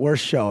Reiser.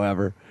 Worst show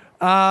ever.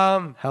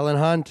 Helen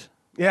Hunt.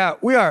 Yeah,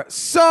 we are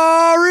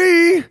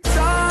sorry.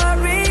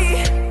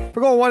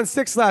 We're going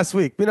 1-6 last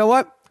week. You know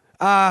what?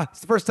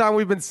 It's the first time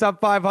we've been sub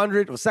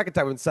 500. Well, second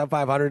time we've been sub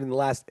 500 in the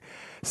last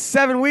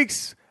 7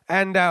 weeks.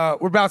 And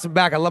we're bouncing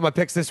back. I love my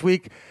picks this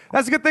week.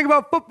 That's a good thing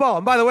about football.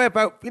 And by the way, if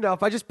I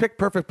just pick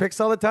perfect picks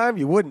all the time,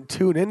 you wouldn't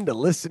tune in to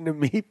listen to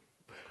me.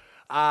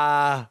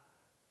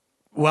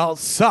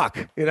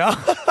 Suck.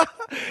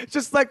 It's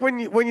just like when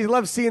you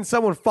love seeing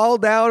someone fall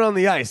down on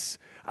the ice.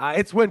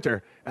 It's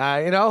winter,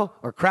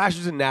 or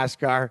crashes in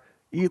NASCAR.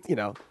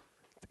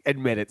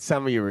 Admit it.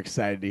 Some of you are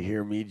excited to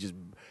hear me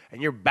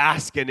and you're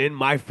basking in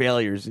my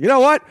failures. You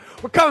know what?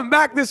 We're coming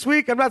back this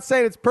week. I'm not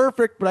saying it's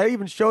perfect, but I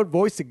even showed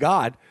Voice of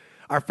God.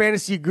 Our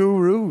fantasy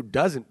guru who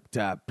doesn't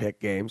pick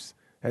games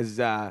has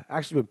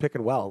actually been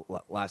picking well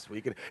last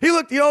week. And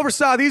he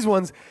oversaw these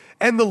ones,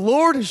 and the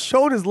Lord has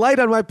shown his light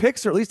on my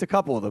picks, or at least a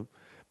couple of them.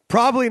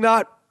 Probably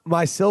not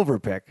my silver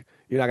pick.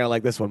 You're not going to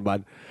like this one,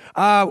 bud.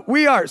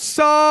 We are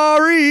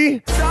sorry.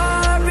 If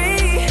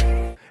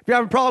you're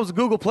having problems with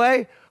Google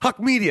Play, Huck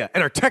Media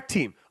and our tech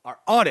team are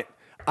on it.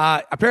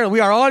 Apparently, we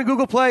are on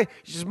Google Play.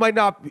 You just might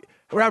not be.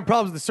 We're having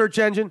problems with the search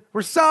engine.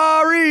 We're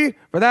sorry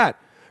for that.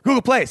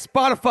 Google Play,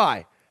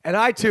 Spotify, and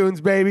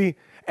iTunes, baby.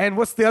 And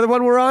what's the other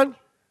one we're on?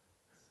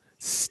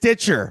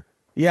 Stitcher.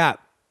 Yeah,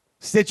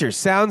 Stitcher.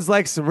 Sounds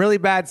like some really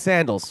bad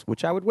sandals,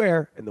 which I would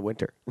wear in the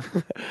winter.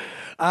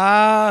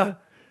 All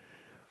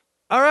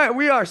right,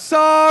 we are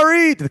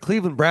sorry to the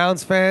Cleveland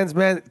Browns fans,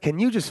 man. Can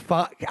you just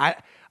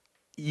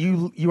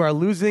you are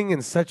losing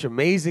in such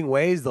amazing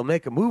ways. They'll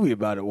make a movie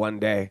about it one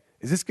day.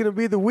 Is this going to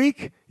be the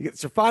week?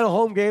 It's your final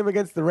home game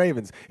against the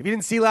Ravens. If you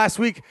didn't see last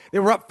week, they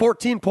were up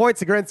 14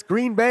 points against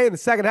Green Bay in the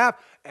second half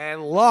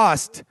and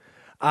lost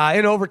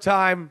in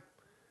overtime.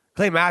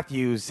 Clay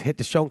Matthews hit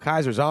Deshaun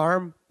Kaiser's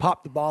arm,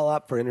 popped the ball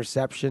up for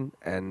interception,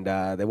 and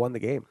they won the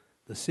game.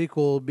 The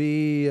sequel will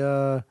be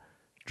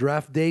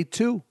Draft Day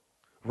 2.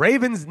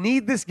 Ravens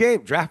need this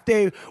game. Draft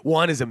Day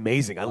 1 is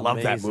amazing. I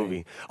love that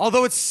movie.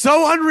 Although it's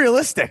so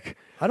unrealistic.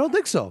 I don't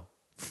think so.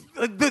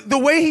 The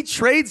way he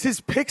trades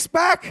his picks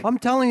back. I'm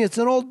telling you, it's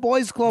an old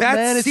boys club, That's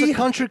man. It's a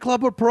country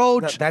club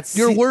approach.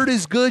 Your word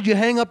is good. You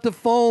hang up the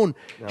phone.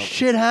 No.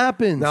 Shit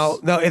happens. No.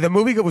 The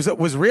movie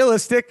was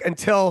realistic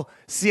until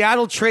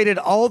Seattle traded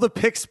all the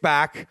picks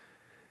back.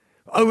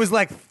 It was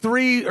like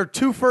three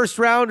first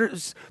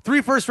rounders,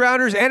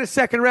 and a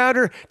second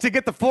rounder to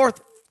get the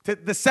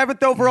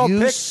seventh overall pick.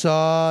 You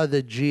saw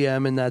the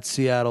GM in that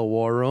Seattle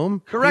war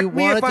room. Correct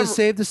me if wanted to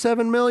save the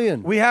 $7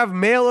 million. We have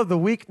Mail of the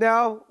Week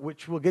now,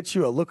 which will get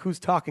you a Look Who's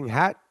Talking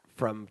hat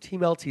from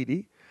Team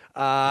LTD.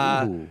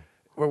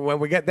 When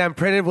we get them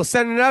printed, we'll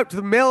send it out to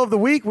the Mail of the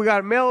Week. We got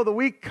a Mail of the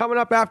Week coming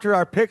up after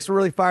our picks. We're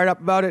really fired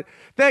up about it.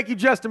 Thank you,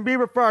 Justin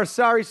Bieber, for our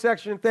sorry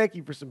section. Thank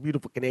you for some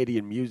beautiful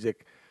Canadian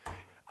music.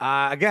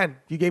 Again,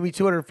 if you gave me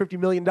 $250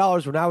 million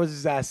when I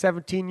was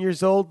 17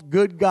 years old,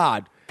 good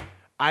God,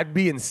 I'd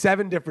be in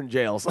 7 different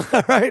jails.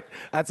 All right?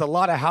 That's a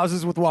lot of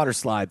houses with water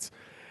slides.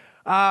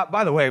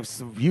 By the way,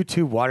 some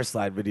YouTube water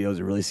slide videos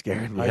are really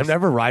scaring me. I'm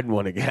never riding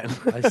one again.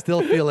 I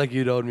still feel like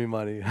you'd owed me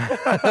money.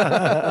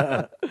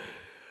 All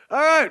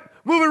right,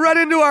 moving right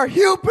into our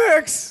Hugh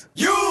picks.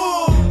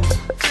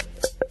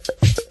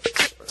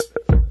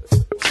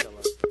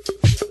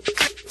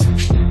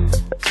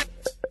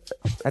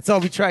 That's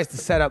all he tries to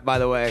set up, by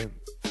the way.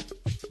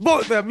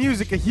 Both the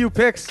music of Hugh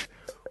picks.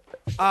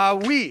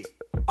 We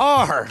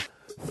are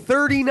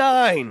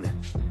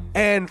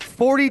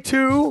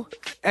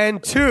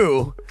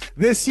 39-42-2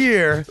 this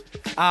year.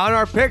 On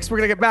our picks, we're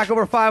going to get back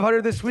over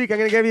 500 this week. I'm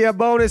going to give you a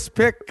bonus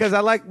pick because I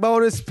like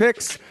bonus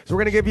picks. So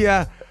we're going to give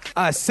you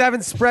a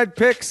 7 spread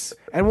picks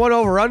and 1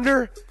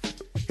 over-under.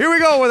 Here we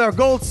go with our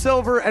gold,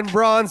 silver, and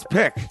bronze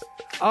pick.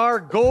 Our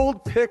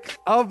gold pick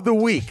of the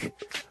week.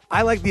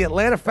 I like the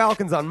Atlanta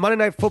Falcons on Monday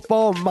Night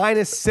Football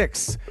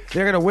 -6.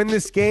 They're going to win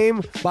this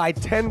game by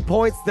 10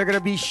 points. They're going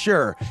to be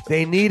sure.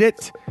 They need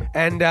it.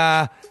 And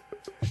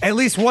at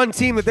least one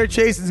team that they're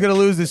chasing is going to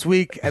lose this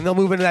week, and they'll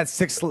move into that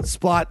 6th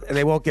spot, and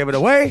they won't give it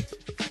away.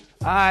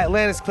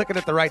 Atlanta's clicking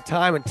at the right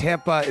time, and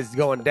Tampa is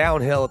going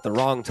downhill at the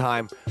wrong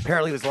time.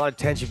 Apparently, there's a lot of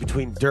tension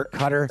between Dirk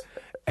Cutter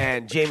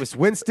and Jameis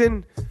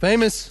Winston.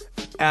 Famous.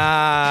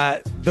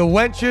 The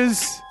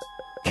Wenches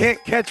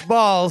can't catch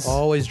balls.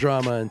 Always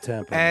drama in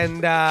Tampa.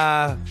 And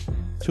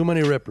too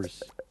many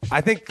rippers.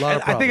 I think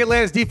problems.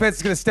 Atlanta's defense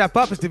is going to step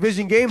up. It's a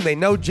division game. They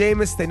know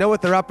Jameis. They know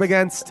what they're up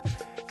against.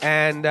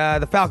 And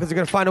the Falcons are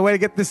going to find a way to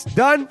get this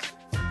done.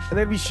 And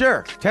they'd be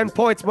sure. 10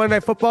 points, Monday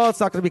Night Football.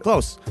 It's not going to be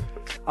close.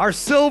 Our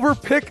silver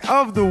pick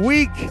of the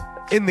week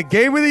in the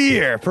game of the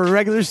year for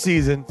regular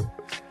season.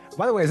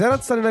 By the way, is that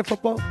on Sunday Night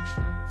Football?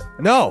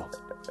 No.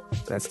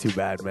 That's too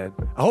bad, man.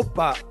 I hope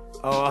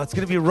it's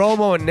going to be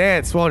Romo and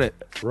Nance, won't it?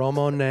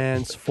 Romo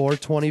Nance,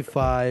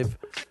 425.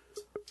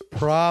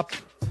 Prop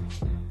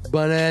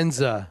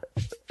bonanza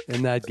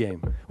in that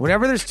game.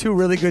 Whenever there's two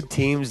really good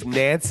teams,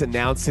 Nance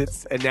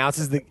announces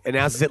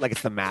it like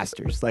it's the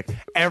Masters. Like,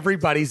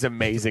 everybody's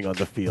amazing on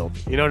the field.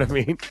 You know what I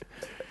mean?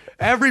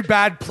 Every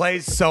bad play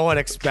is so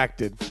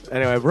unexpected.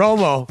 Anyway,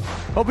 Romo,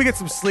 hope he gets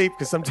some sleep,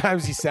 because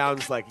sometimes he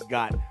sounds like he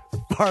got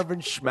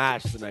Marvin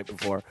smashed the night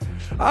before.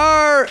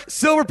 Our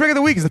silver pick of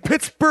the week is the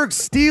Pittsburgh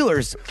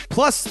Steelers,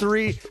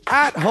 +3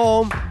 at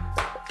home.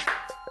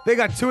 They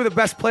got two of the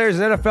best players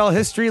in NFL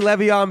history,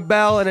 Le'Veon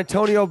Bell and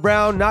Antonio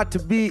Brown, not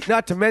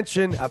to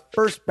mention a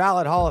first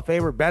ballot Hall of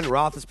Famer, Ben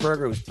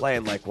Roethlisberger, who's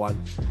playing like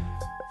one.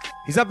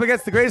 He's up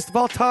against the greatest of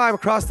all time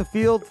across the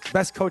field,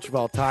 best coach of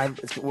all time.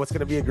 It's what's going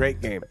to be a great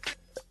game.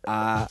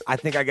 I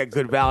think I get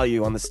good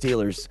value on the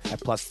Steelers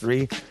at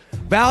 +3.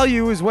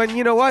 Value is when,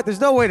 you know what,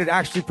 there's no way to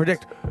actually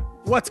predict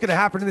what's going to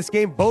happen in this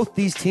game. Both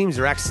these teams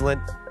are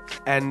excellent,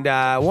 and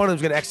one of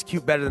them's going to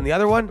execute better than the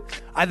other one.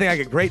 I think I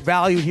get great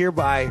value here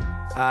by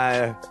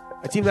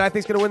a team that I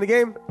think is going to win the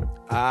game.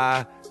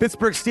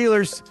 Pittsburgh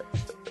Steelers.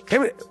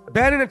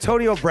 Ben and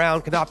Antonio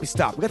Brown cannot be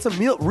stopped. We got some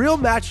real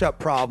matchup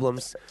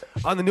problems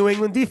on the New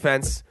England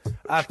defense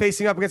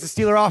facing up against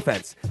the Steeler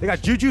offense. They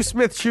got Juju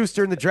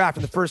Smith-Schuster in the draft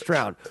in the first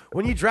round.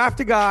 When you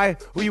draft a guy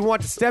who you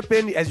want to step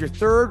in as your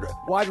third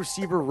wide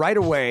receiver right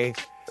away,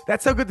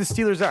 that's how good the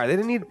Steelers are. They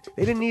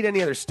didn't need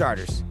any other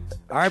starters.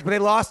 All right, but they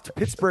lost to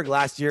Pittsburgh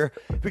last year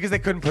because they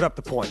couldn't put up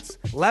the points.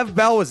 Lev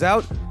Bell was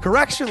out.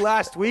 Correction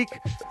last week.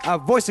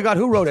 Voice of God,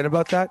 who wrote in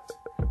about that?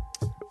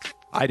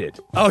 I did.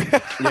 Oh, yeah.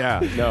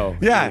 Yeah, no.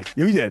 Yeah,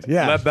 you did.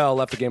 Yeah. Lev Bell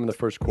left the game in the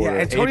first quarter.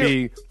 Yeah, Antonio-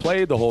 AB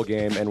played the whole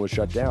game and was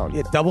shut down.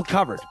 Yeah, double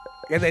covered.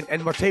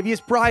 And Martavius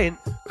Bryant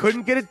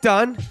couldn't get it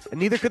done, and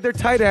neither could their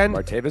tight end.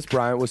 Martavis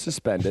Bryant was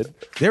suspended.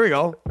 There we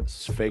go.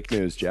 It's fake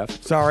news, Jeff.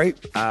 Sorry.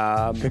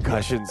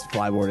 Concussions,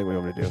 flyboarding, what do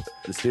you want me to do?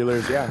 The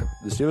Steelers,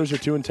 The Steelers are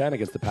 2-10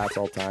 against the Pats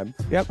all time.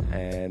 Yep.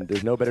 And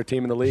there's no better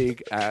team in the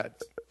league at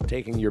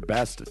taking your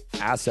best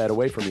asset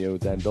away from you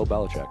than Bill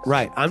Belichick.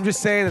 Right. I'm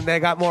just saying that they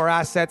got more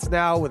assets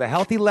now with a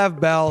healthy Lev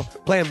Bell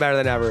playing better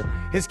than ever.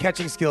 His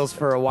catching skills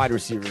for a wide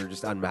receiver are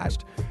just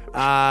unmatched.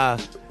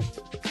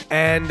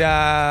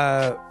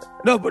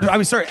 No, but I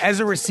mean, sorry, as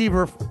a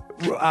receiver,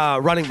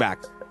 running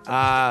back.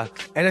 And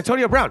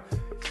Antonio Brown.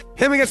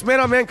 Him against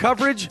man-on-man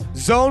coverage,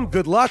 zone,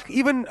 good luck.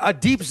 Even a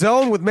deep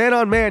zone with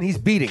man-on-man, he's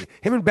beating.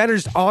 Him and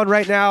Benner's on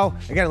right now.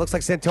 Again, it looks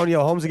like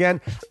Santonio Holmes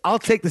again. I'll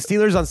take the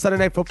Steelers on Sunday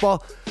Night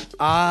Football.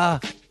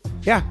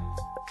 Yeah.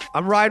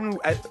 I'm riding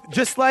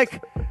just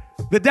like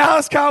the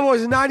Dallas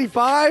Cowboys in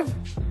 95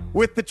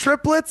 with the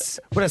triplets,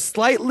 but a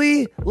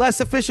slightly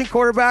less efficient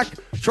quarterback.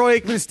 Troy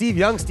Aikman and Steve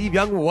Young. Steve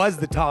Young was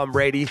the Tom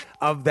Brady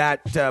of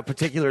that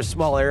particular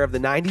small era of the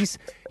 90s.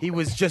 He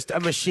was just a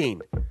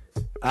machine.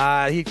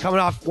 He coming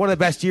off one of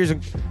the best years in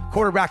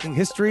quarterbacking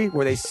history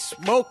where they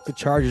smoked the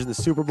Chargers in the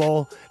Super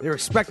Bowl. They were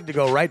expected to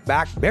go right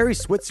back. Barry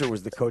Switzer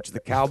was the coach of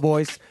the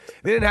Cowboys.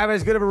 They didn't have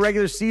as good of a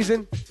regular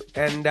season,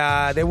 and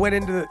they went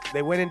into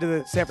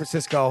the San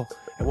Francisco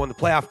and won the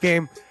playoff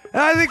game.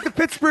 And I think the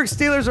Pittsburgh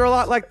Steelers are a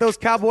lot like those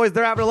Cowboys.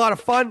 They're having a lot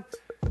of fun.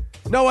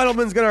 No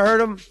Edelman's going to hurt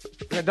him.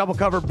 Double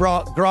cover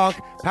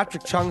Gronk.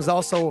 Patrick Chung's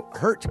also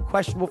hurt,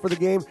 questionable for the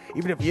game.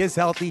 Even if he is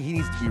healthy, he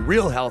needs to be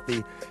real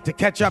healthy to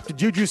catch up to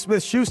Juju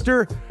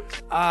Smith-Schuster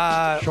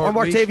or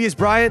Martavius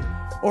Bryant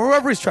or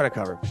whoever he's trying to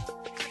cover.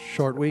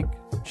 Short week.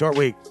 Short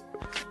week.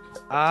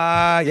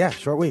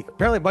 Short week.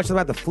 Apparently a bunch of them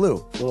had the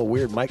flu. A little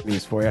weird mic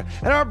news for you.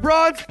 And our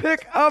bronze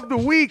pick of the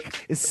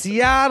week is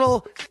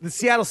Seattle. The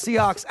Seattle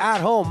Seahawks at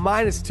home,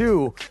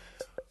 -2.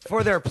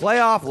 For their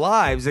playoff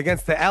lives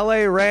against the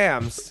LA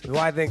Rams, who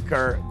I think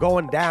are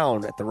going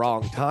down at the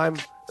wrong time.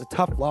 It's a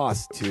tough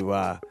loss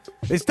to,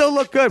 they still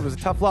look good. It was a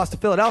tough loss to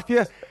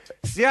Philadelphia.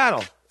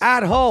 Seattle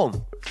at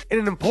home in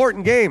an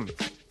important game.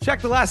 Check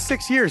the last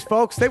 6 years,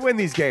 folks. They win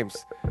these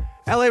games.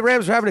 LA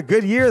Rams are having a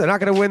good year. They're not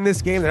going to win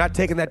this game. They're not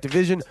taking that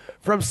division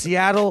from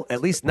Seattle,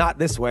 at least not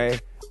this way.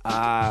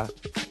 I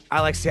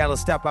like Seattle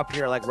to step up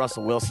here. I like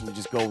Russell Wilson to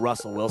just go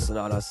Russell Wilson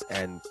on us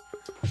and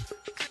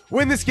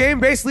win this game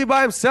basically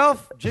by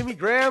himself. Jimmy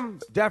Graham,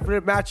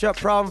 definite matchup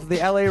problem for the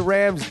LA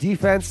Rams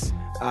defense.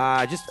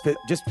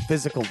 Just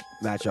physical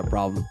matchup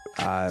problem.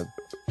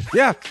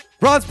 Yeah,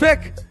 Bronze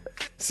pick.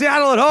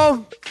 Seattle at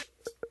home.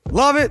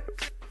 Love it.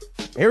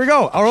 Here we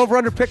go. Our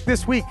over-under pick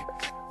this week.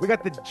 We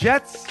got the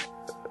Jets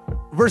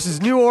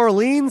versus New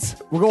Orleans.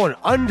 We're going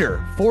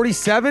under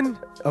 47.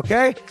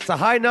 Okay? It's a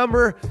high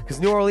number because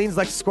New Orleans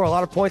likes to score a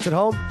lot of points at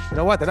home. You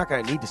know what? They're not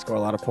going to need to score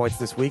a lot of points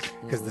this week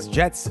because the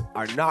Jets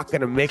are not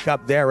going to make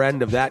up their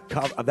end of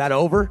that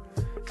over.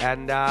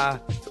 And yeah,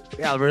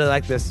 I really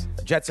like this.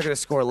 Jets are going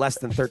to score less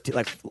than 13,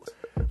 like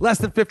less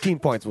than 15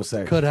 points, we'll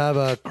say. Could have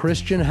a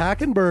Christian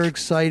Hackenberg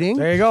sighting.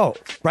 There you go.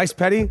 Bryce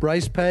Petty,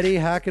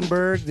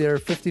 Hackenberg, they're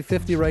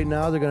 50-50 right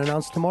now. They're going to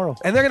announce tomorrow.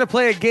 and they're going to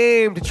play a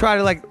game to try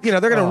to they're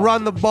going to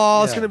run the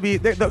ball. It's yeah. going to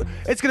be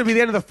it's going to be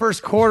the end of the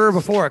first quarter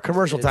before a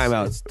commercial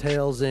timeout. It's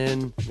tails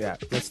in. Yeah.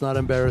 Let's not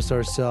embarrass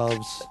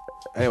ourselves.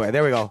 Anyway,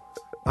 there we go.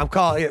 I'm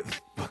calling it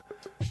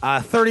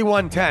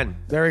 31-10.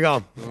 There we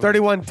go.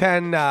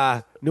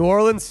 31-10 New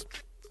Orleans.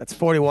 That's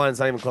 41. It's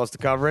not even close to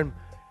covering.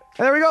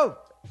 And there we go.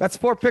 That's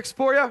 4 picks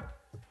for you.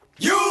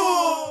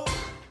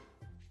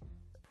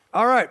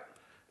 All right.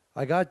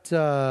 I got.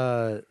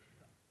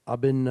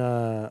 I've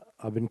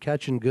been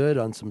catching good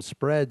on some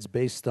spreads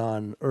based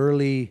on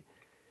early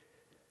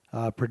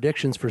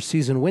predictions for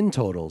season win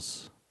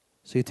totals.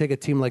 So you take a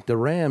team like the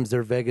Rams,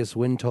 their Vegas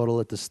win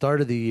total at the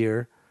start of the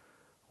year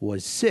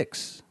was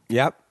 6.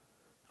 Yep.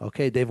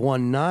 Okay, they've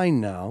won 9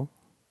 now.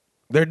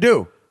 They're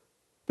due.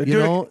 You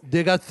know,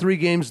 they got 3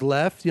 games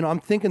left. You know, I'm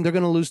thinking they're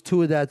going to lose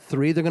 2 of that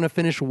 3. They're going to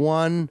finish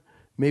 1,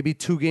 maybe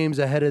 2 games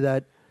ahead of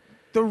that.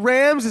 The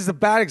Rams is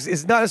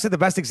is not necessarily the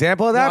best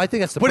example of that. No, I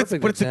think that's the but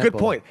perfect But it's a good example.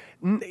 point.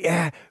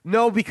 Yeah.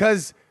 No,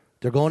 because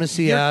They're going to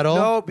Seattle.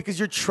 No, because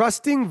you're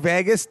trusting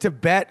Vegas to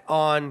bet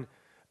on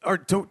or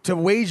to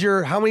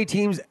wager how many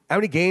games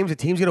a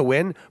team's going to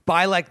win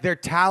by like their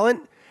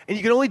talent, and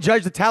you can only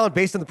judge the talent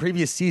based on the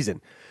previous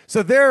season.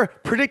 So they're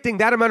predicting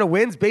that amount of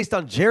wins based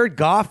on Jared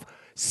Goff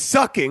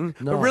sucking,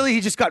 but really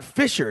he just got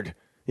fissured.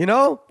 You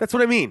know, that's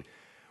what I mean.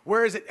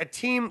 Whereas a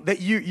team that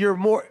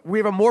we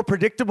have a more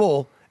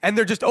predictable, and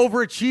they're just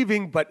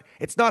overachieving, but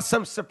it's not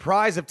some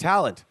surprise of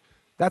talent.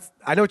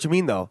 I know what you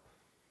mean though.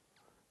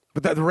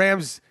 But the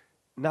Rams,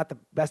 not the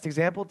best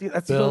example.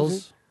 That's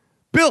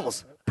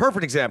Bills,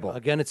 perfect example.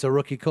 Again, it's a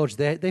rookie coach.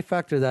 They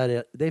factor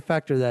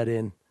that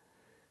in.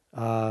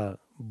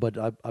 But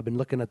I've been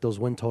looking at those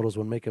win totals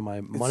when making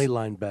my money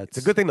line bets.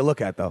 It's a good thing to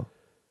look at though.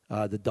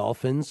 The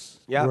Dolphins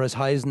Yeah. were as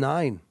high as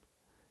 9.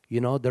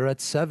 You know, they're at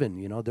 7.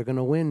 You know, they're going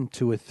to win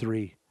 2 or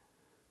 3.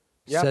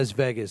 Yep. Says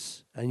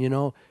Vegas. And, you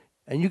know,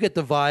 and you get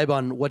the vibe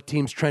on what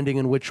team's trending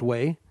in which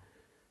way.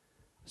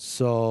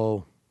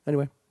 So,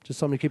 anyway, just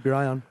something to keep your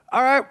eye on.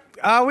 All right.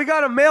 We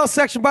got a mail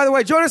section, by the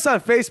way. Join us on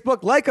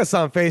Facebook. Like us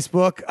on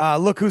Facebook.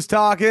 Look Who's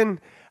Talking.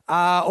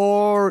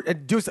 Or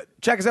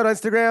check us out on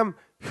Instagram.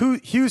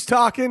 Hughes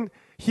Talking.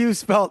 Hughes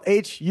spelled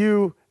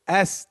Hustalking.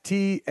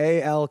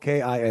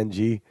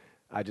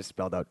 I just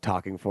spelled out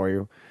talking for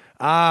you.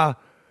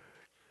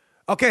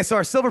 Okay, so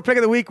our silver pick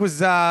of the week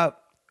was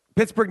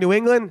Pittsburgh, New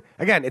England.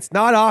 Again, it's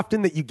not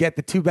often that you get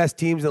the 2 best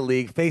teams in the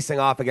league facing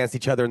off against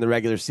each other in the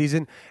regular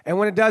season. And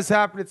when it does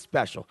happen, it's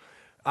special.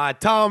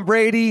 Tom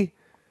Brady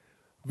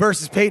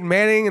versus Peyton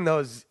Manning in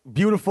those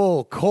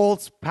beautiful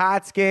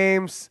Colts-Pats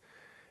games.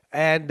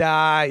 And,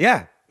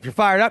 yeah, if you're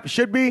fired up, you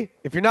should be.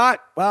 If you're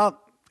not,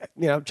 well,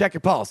 you know, check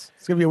your pulse.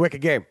 It's going to be a wicked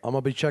game. I'm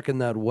going to be checking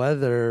that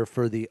weather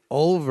for the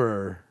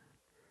over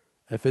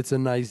if it's a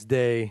nice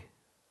day.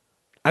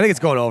 I think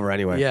it's going over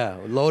anyway. Yeah,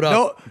 load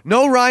up.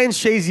 No Ryan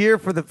Shazier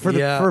for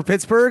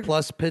Pittsburgh.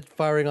 Plus Pitt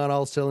firing on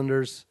all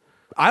cylinders.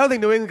 I don't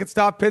think New England can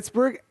stop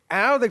Pittsburgh,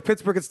 and I don't think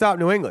Pittsburgh can stop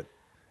New England.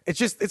 It's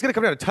going to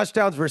come down to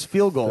touchdowns versus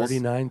field goals.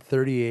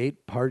 39-38,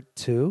 part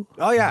 2.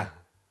 Oh yeah.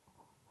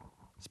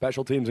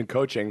 Special teams and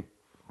coaching.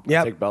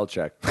 Yep. Take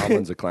Belichick.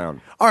 Tomlin's a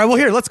clown. All right. Well,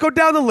 here, let's go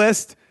down the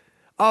list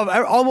of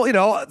almost, you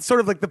know, sort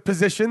of like the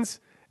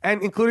positions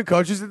and including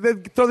coaches. They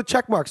throw the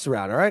check marks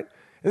around. All right.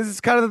 This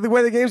is kind of the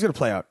way the game's going to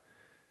play out.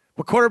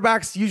 But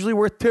quarterback's usually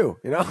worth 2.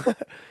 You know.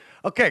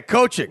 Okay.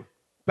 Coaching.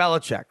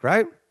 Belichick.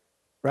 Right.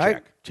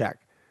 Check.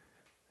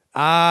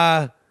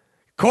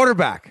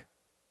 Quarterback.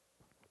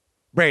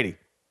 Brady.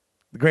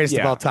 The greatest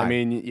of all time. I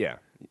mean, yeah.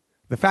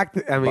 The fact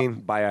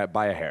that,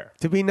 By a hair.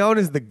 to be known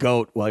as the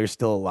GOAT while you're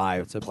still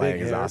alive, It's a playing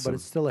big is hair, awesome. but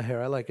it's still a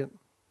hair. I like it.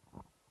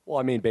 Well,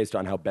 I mean, based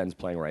on how Ben's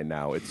playing right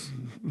now, it's,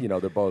 you know,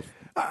 they're both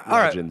All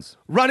right. legends.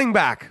 Running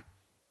back.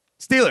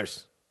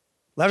 Steelers.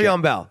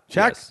 Le'Veon Bell.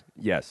 Check.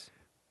 Yes.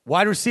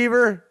 Wide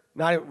receiver.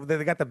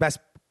 They got the best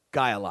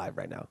guy alive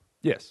right now.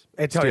 Yes.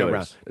 Antonio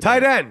Brown. Steelers.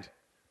 Tight end.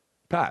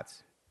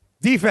 Pats.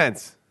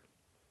 Defense.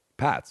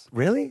 Pats.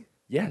 Really?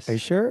 Yes. Are you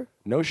sure?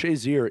 No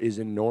Shazier is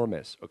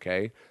enormous,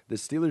 okay? The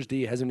Steelers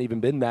D hasn't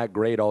even been that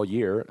great all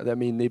year. I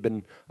mean, they've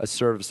been a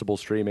serviceable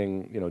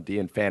streaming, you know, D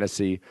in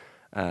fantasy.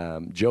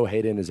 Joe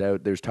Hayden is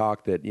out. There's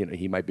talk that, you know,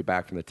 he might be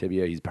back from the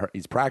tibia.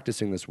 He's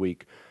practicing this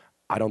week.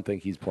 I don't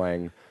think he's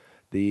playing.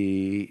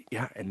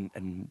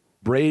 And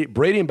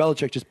Brady and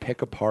Belichick just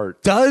pick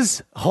apart.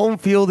 Does home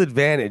field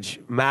advantage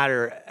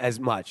matter as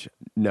much?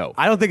 No.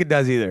 I don't think it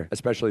does either.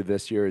 Especially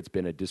this year, it's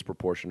been a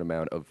disproportionate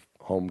amount of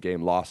home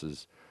game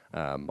losses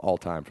all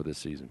time for this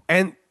season.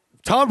 And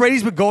Tom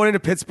Brady's been going into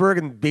Pittsburgh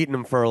and beating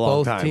them for a long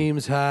Both time.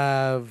 teams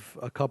have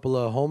a couple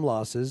of home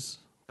losses,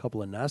 a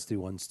couple of nasty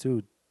ones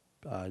too.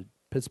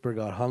 Pittsburgh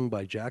got hung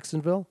by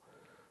Jacksonville,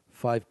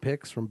 5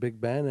 picks from Big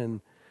Ben,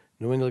 and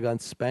New England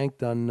got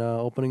spanked on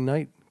opening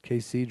night.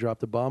 KC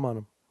dropped a bomb on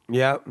them.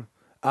 Yeah.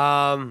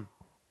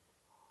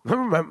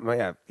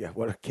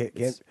 What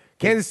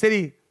Kansas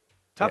City,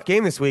 tough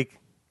game this week.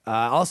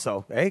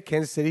 Also, hey,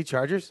 Kansas City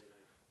Chargers.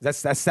 That's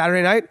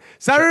Saturday night.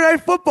 Saturday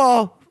night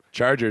football.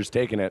 Chargers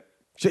taking it.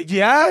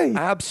 Yeah.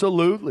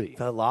 Absolutely.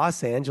 The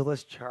Los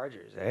Angeles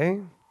Chargers, eh?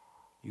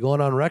 You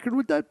going on record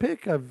with that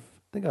pick? I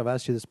think I've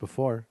asked you this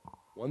before.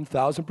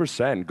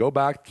 1,000%. Go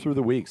back through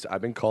the weeks.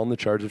 I've been calling the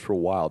Chargers for a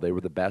while. They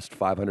were the best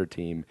 500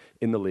 team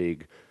in the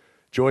league.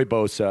 Joey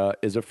Bosa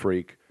is a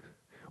freak.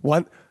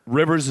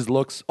 Rivers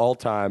looks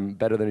all-time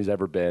better than he's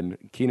ever been.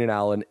 Keenan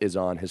Allen is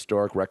on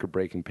historic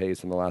record-breaking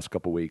pace in the last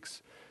couple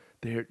weeks.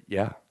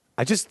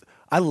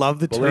 I love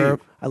the term.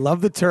 I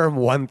love the term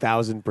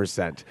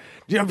 1,000%.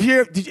 Have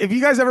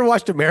you guys ever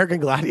watched American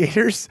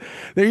Gladiators?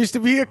 There used to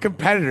be a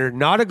competitor,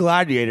 not a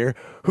gladiator,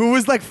 who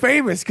was like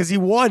famous because he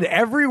won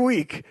every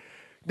week,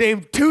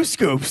 named Two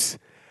Scoops.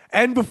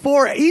 And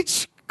before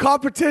each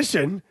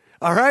competition,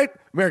 all right,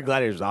 American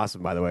Gladiators is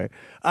awesome, by the way.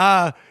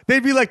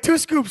 They'd be like, 2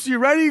 scoops, you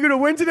ready? You gonna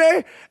win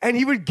today? And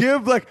he would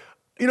give like,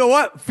 you know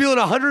what? Feeling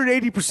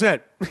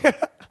 180%.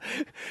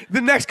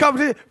 The next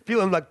competition,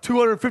 feeling like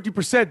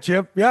 250%,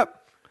 Jim. Yep.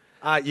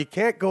 You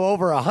can't go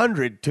over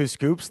 100 2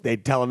 scoops.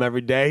 They'd tell him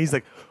every day. He's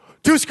like,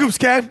 2 scoops,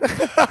 Ken.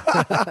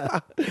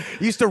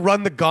 He used to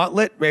run the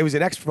gauntlet. He was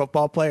an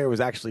ex-football player. It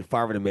was actually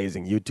Farming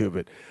Amazing. YouTube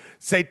it.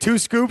 Say 2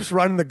 scoops,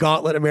 run the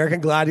gauntlet,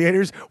 American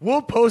Gladiators.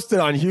 We'll post it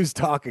on Hughes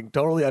Talking.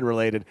 Totally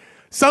unrelated.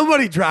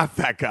 Somebody draft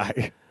that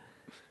guy.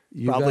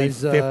 Probably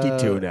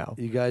 52 now.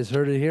 You guys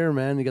heard it here,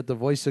 man. You got the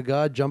voice of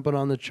God jumping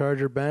on the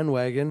Charger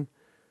bandwagon.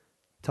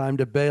 Time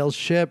to bail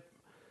ship.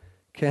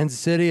 Kansas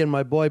City and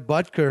my boy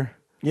Butker.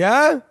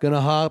 Yeah?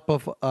 Gonna hop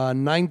off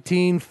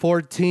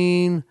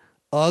 1914,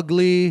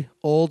 ugly,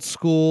 old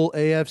school,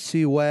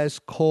 AFC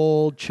West,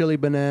 cold, chili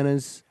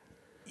bananas.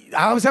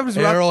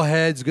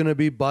 Arrowhead's gonna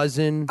be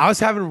buzzing. I was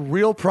having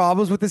real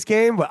problems with this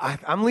game, but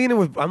I'm leaning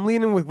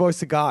with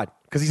voice of God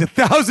because he's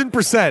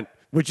 1,000%,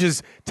 which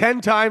is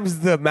 10 times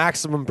the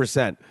maximum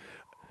percent.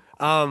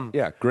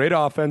 Great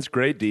offense,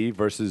 great D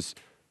versus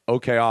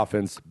okay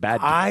offense, bad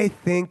D. I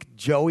think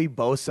Joey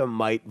Bosa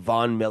might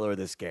Von Miller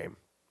this game,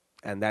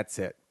 and that's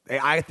it.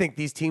 I think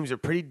these teams are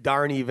pretty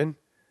darn even.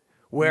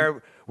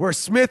 Where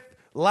Smith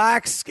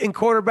lacks in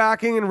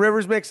quarterbacking and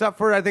Rivers makes up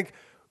for it, I think,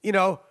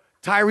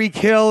 Tyreek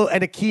Hill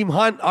and Akeem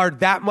Hunt are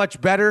that much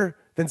better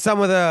than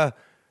some of the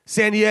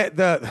some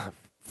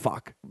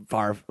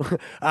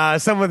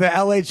of the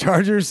LA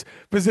Chargers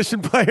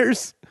position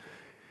players.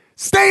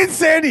 Stay in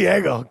San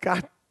Diego.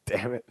 God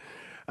damn it.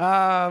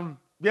 And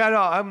you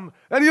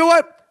know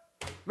what?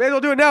 May as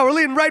well do it now. We're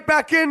leading right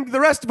back into the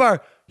rest of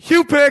our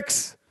Hugh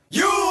picks.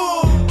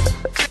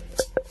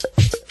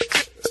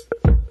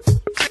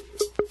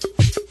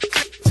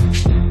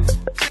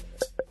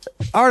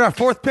 All right, our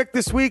 4th pick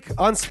this week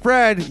on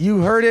Spread.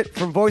 You heard it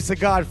from Voice of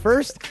God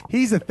first.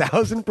 He's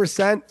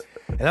 1,000%.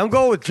 And I'm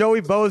going with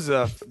Joey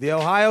Bosa, the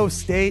Ohio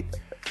State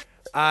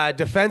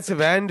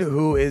defensive end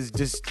who is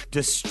just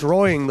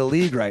destroying the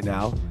league right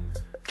now.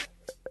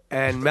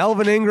 And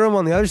Melvin Ingram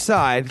on the other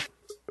side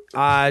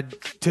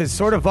to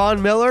sort of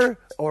Von Miller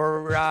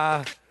or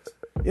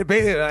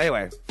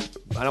anyway,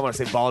 I don't want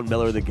to say Von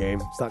Miller the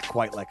game. It's not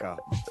quite like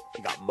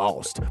he got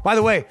moused. By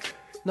the way,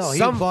 no, he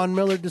Von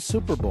Miller the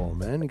Super Bowl,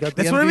 man. He got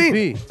the that's MVP. What I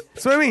mean.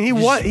 That's what I mean. He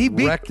won. He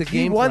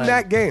won plan.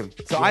 that game.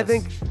 So yes. I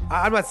think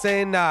I'm not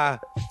saying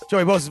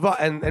Joey Bosa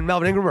and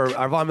Melvin Ingram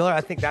are Von Miller.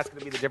 I think that's going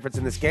to be the difference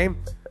in this game.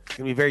 It's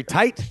going to be very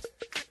tight.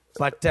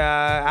 But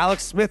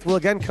Alex Smith will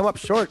again come up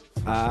short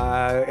in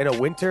a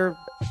winter,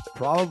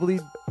 probably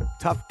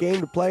tough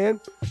game to play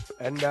in.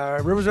 And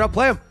Rivers are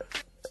outplay him.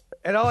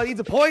 And all I need is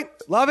a point.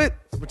 Love it.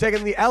 We're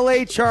taking the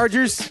LA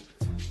Chargers.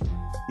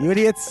 You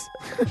idiots.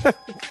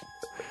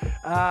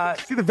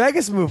 See, the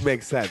Vegas move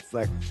makes sense.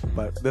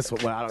 But this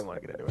one, I don't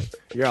want to get into it.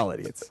 You're all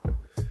idiots.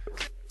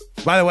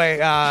 By the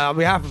way, on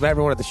behalf of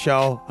everyone at the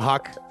show,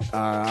 Huck,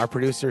 our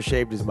producer,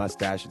 shaved his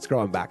mustache. It's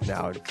growing back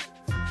now. It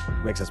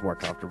makes us more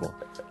comfortable.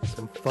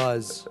 Some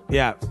fuzz.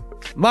 Yeah.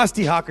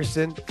 Musty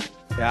Huckerson,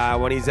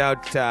 when he's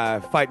out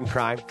fighting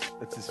crime.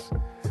 That's his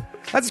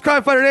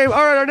crime fighter name.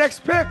 All right, our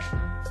next pick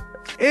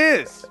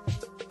is,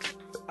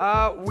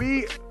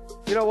 you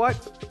know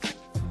what?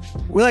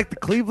 We like the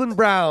Cleveland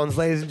Browns,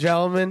 ladies and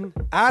gentlemen.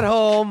 At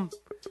home,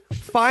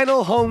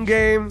 final home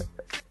game.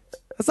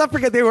 Let's not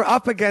forget they were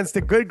up against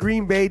a good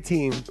Green Bay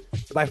team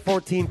by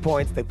 14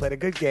 points. They played a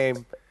good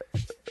game.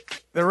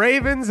 The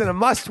Ravens in a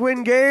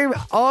must-win game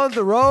on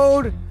the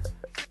road.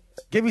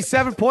 Give me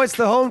 7 points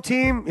to the home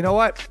team. You know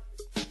what?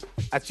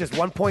 That's just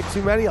 1 point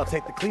too many. I'll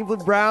take the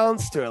Cleveland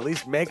Browns to at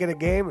least make it a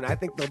game, and I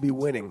think they'll be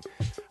winning.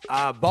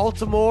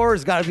 Baltimore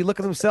has got to be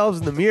looking themselves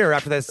in the mirror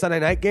after that Sunday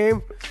night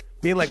game,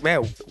 being like,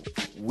 man,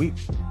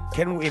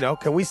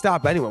 can we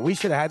stop anyone? We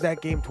should have had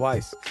that game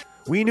twice.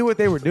 We knew what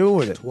they were doing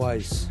with it.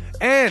 Twice.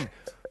 And,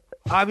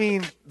 I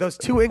mean, those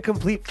 2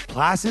 incomplete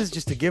passes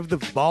just to give the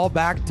ball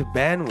back to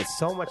Ben with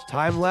so much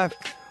time left.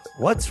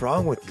 What's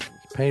wrong with you?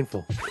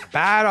 Painful.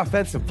 Bad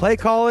offensive play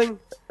calling.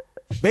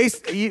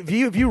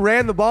 If you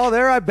ran the ball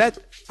there, I bet,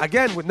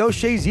 again, with no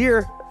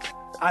Shazier,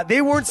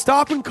 they weren't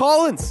stopping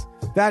Collins.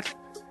 That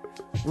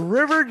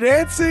river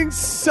dancing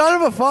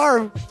son of a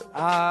farm.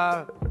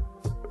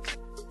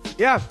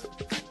 Yeah.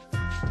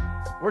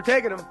 We're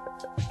taking them.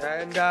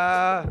 And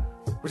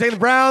we're taking the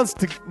Browns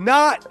to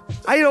not.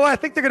 I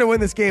think they're going to win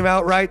this game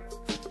outright.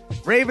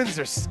 Ravens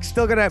are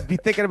still going to be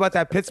thinking about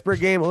that Pittsburgh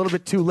game a little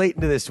bit too late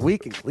into this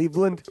week in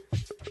Cleveland.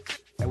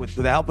 And with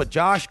the help of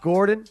Josh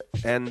Gordon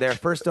and their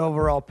first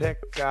overall pick,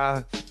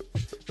 they're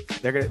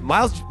gonna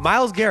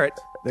Myles Garrett.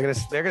 They're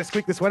gonna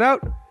squeak this one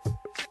out.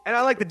 And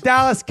I like the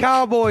Dallas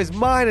Cowboys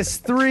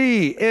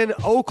 -3 in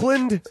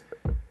Oakland.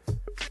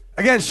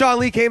 Again, Sean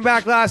Lee came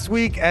back last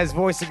week, as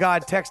Voice of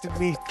God texted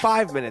me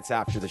 5 minutes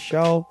after the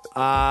show.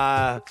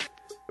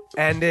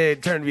 And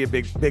it turned to be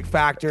a big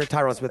factor.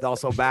 Tyron Smith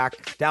also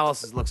back.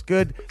 Dallas looks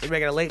good. They're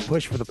making a late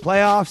push for the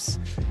playoffs.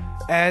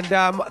 And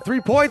 3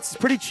 points is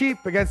pretty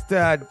cheap against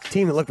a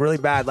team that looked really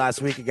bad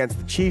last week against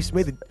the Chiefs.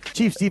 Made the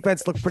Chiefs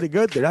defense look pretty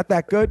good. They're not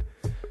that good.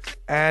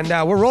 And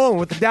we're rolling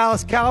with the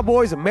Dallas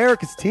Cowboys,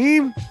 America's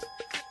team.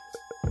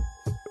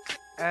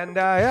 And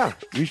yeah,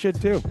 you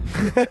should too.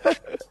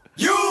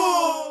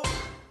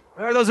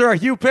 All right, those are our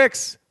Hugh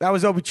picks. That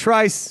was Obi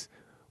Trice.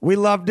 We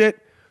loved it.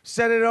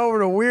 Send it over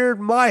to Weird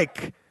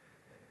Mike,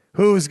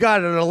 who's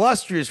got an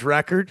illustrious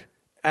record.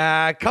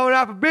 Coming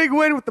off a big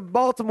win with the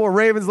Baltimore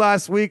Ravens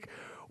last week.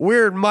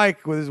 Weird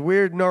Mike with his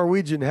weird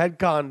Norwegian head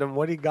condom.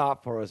 What do you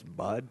got for us,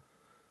 bud?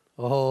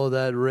 Oh,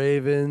 that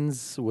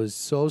Ravens was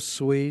so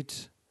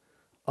sweet.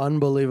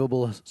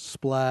 Unbelievable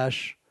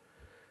splash.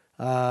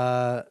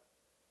 Turn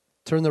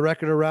the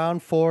record around,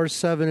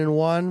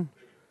 4-7-1.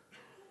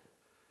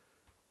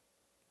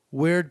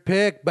 Weird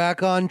pick,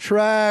 back on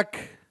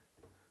track.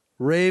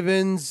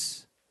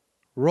 Ravens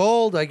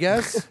rolled, I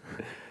guess.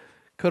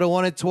 Could have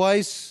won it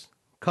twice.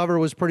 Cover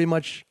was pretty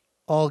much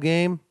all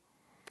game.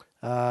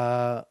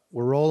 We're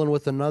rolling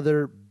with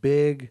another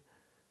big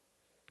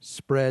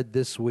spread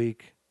this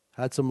week.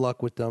 Had some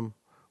luck with them.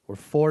 We're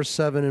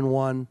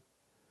 4-7-1.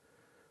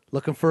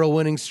 Looking for a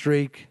winning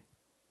streak.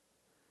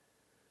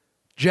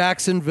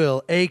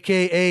 Jacksonville,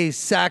 a.k.a.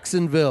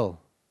 Saxonville,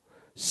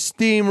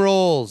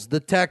 steamrolls the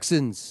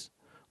Texans,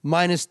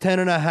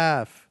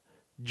 -10.5.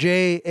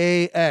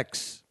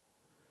 JAX.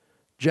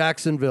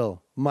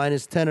 Jacksonville,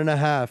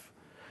 -10.5.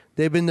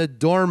 They've been the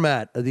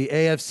doormat of the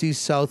AFC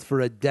South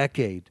for a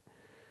decade.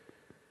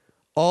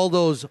 All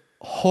those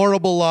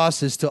horrible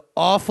losses to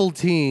awful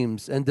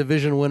teams and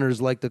division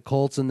winners like the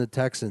Colts and the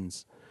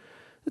Texans.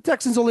 The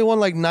Texans only won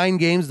like 9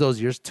 games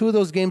those years. 2 of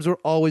those games were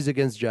always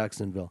against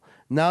Jacksonville.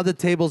 Now the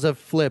tables have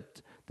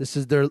flipped. This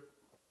is their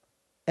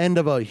end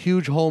of a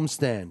huge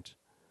homestand.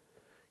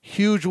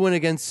 Huge win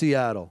against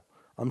Seattle.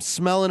 I'm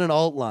smelling an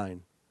alt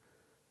line.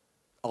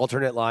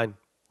 Alternate line.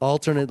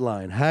 Alternate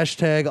line.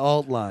 Hashtag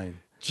alt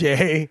line.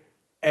 JAX.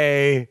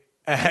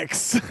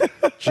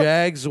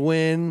 Jags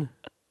win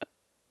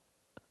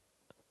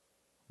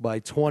by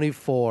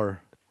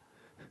 24.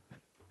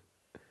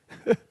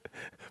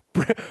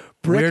 Brick,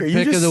 Weird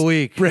pick of the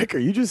week. Brick, are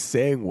you just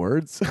saying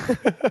words?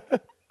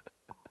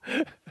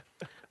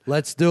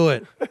 Let's do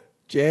it.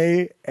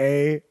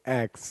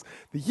 JAX.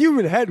 The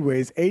human head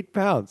weighs 8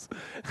 pounds.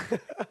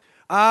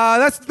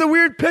 That's the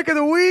weird pick of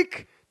the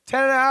week.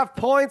 10.5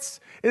 points.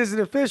 It is an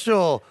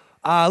official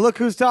Look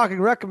Who's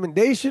Talking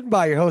recommendation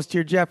by your host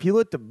here, Jeff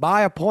Hewlett, to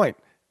buy a point.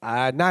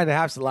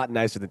 9.5 is a lot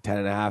nicer than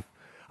 10.5.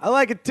 I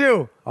like it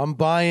too. I'm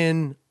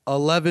buying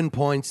 11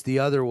 points the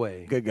other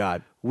way. Good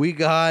God. We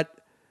got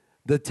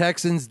the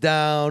Texans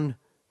down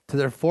to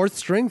their fourth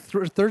string,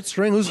 third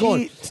string. Who's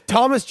going?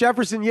 Thomas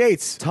Jefferson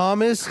Yates.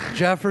 Thomas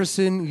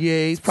Jefferson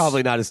Yates. It's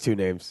probably not his 2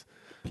 names.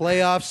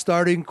 Playoff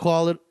starting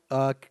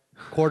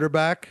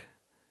quarterback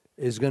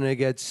is going to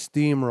get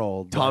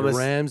steamrolled. Thomas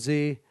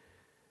Ramsey,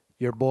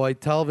 your boy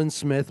Telvin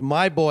Smith,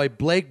 my boy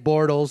Blake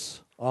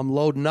Bortles. I'm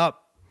loading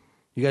up.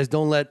 You guys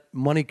don't let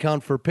money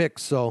count for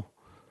picks, so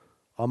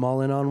I'm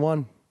all in on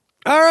one.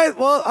 All right,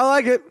 well, I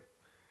like it.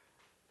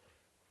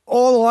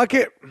 All like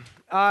it.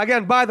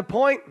 Again, by the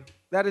point,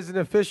 that is an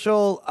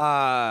official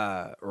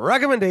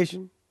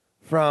recommendation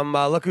from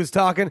Look Who's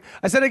Talking.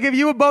 I said I'd give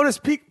you a bonus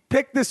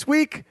pick this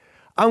week.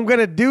 I'm going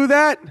to do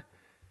that.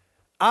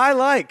 I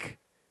like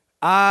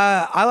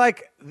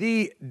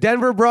the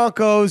Denver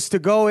Broncos to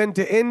go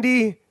into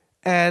Indy,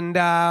 and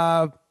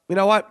you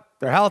know what?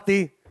 They're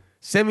healthy.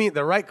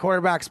 The right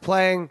quarterback's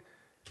playing.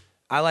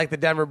 I like the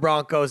Denver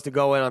Broncos to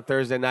go in on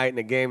Thursday night in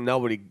a game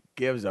nobody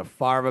gives a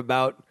farm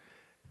about.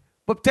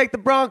 But take the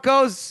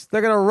Broncos.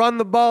 They're going to run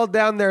the ball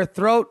down their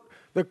throat.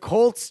 The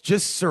Colts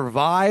just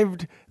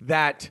survived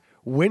that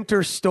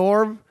winter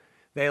storm.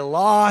 They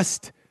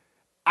lost.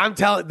 I'm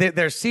telling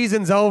their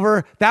season's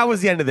over. That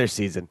was the end of their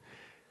season.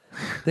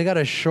 They got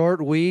a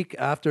short week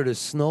after the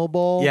Snow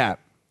Bowl. Yeah.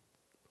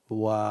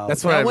 Wow.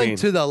 That's what that I went mean.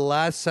 to the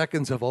last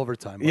seconds of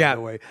overtime, by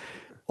the way.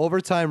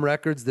 Overtime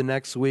records the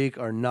next week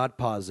are not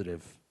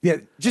positive. Yeah.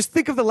 Just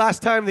think of the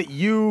last time that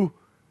you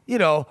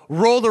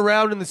rolled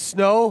around in the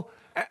snow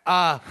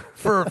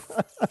for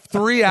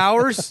 3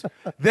 hours.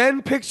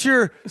 Then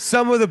picture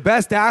some of the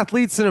best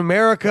athletes in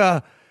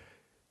America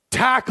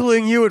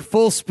tackling you at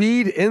full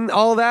speed and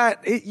all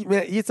that.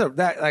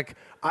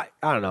 I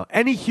don't know.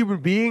 Any human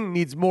being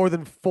needs more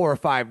than 4 or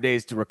 5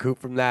 days to recoup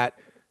from that.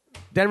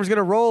 Denver's going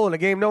to roll in a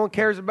game no one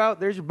cares about.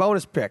 There's your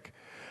bonus pick.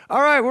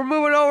 All right, we're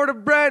moving over to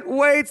Brent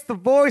Waits, the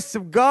voice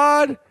of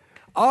God,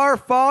 our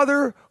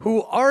Father,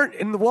 who aren't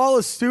in the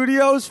Wallace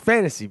Studios.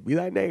 Fantasy, be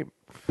thy name.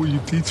 Will you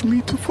teach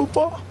me to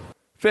football?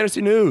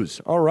 Fantasy news.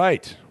 All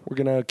right. We're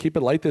going to keep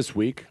it light this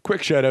week.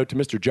 Quick shout out to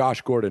Mr.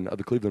 Josh Gordon of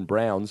the Cleveland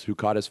Browns, who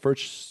caught his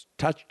first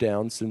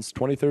touchdown since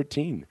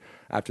 2013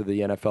 after the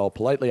NFL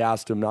politely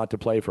asked him not to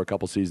play for a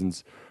couple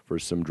seasons for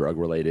some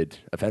drug-related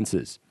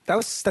offenses.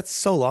 That's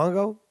so long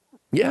ago.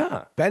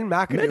 Yeah. Ben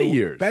McAdoo. Many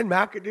years. Ben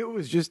McAdoo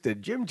was just a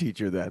gym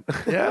teacher then.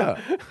 Yeah.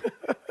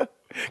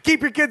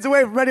 Keep your kids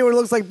away from anyone who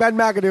looks like Ben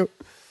McAdoo.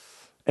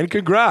 And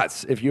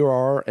congrats if you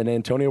are an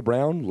Antonio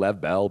Brown,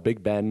 Lev Bell,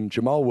 Big Ben,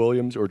 Jamal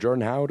Williams, or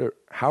Jordan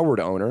Howard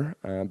owner,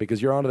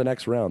 because you're on to the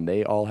next round.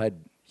 They all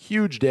had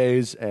huge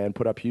days and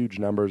put up huge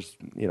numbers,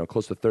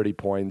 close to 30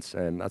 points,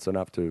 and that's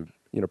enough to,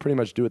 pretty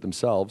much do it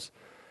themselves.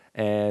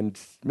 And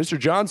Mr.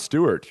 John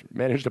Stewart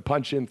managed to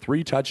punch in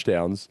 3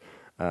 touchdowns,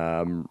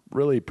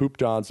 really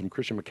pooped on some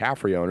Christian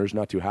McCaffrey owners,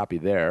 not too happy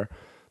there.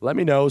 Let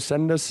me know.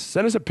 Send us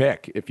a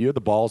pick if you had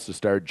the balls to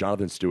start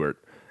Jonathan Stewart.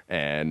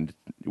 And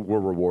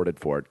we're rewarded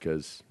for it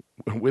because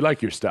we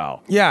like your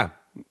style. Yeah.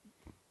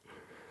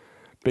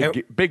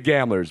 Big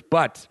gamblers.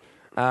 But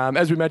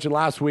as we mentioned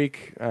last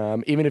week,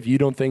 even if you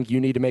don't think you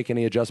need to make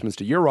any adjustments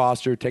to your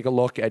roster, take a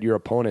look at your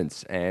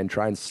opponents and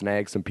try and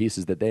snag some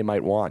pieces that they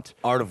might want.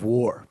 Art of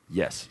War.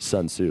 Yes,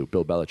 Sun Tzu,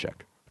 Bill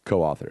Belichick,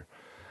 co-author.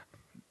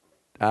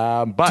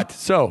 A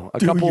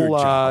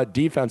couple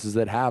defenses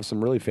that have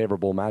some really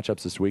favorable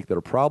matchups this week that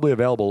are probably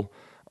available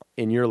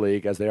in your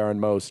league, as they are in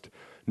most.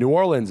 New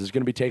Orleans is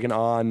going to be taking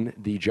on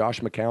the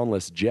Josh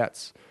McCown-less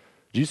Jets.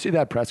 Did you see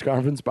that press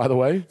conference, by the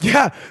way?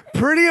 Yeah,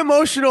 pretty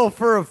emotional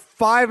for a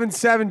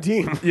 5-7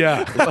 team.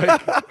 Yeah,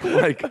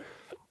 like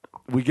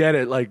we get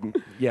it. Like,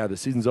 yeah, the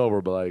season's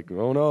over, but like,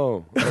 oh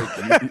no,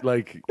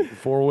 like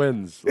 4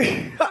 wins.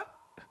 You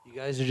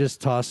guys are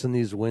just tossing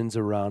these wins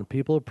around.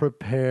 People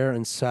prepare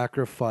and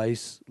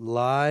sacrifice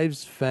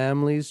lives,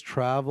 families,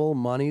 travel,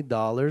 money,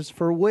 dollars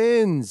for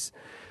wins.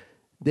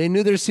 They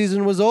knew their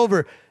season was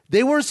over.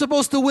 They weren't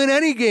supposed to win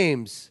any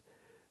games.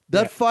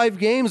 That 5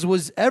 games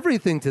was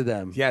everything to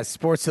them. Yeah,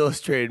 Sports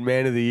Illustrated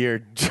Man of the Year.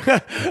 Josh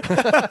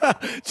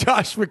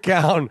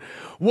McCown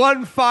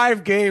won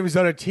 5 games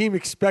on a team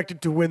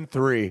expected to win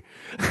 3.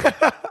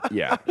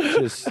 Yeah,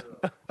 just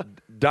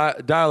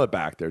dial it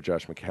back there,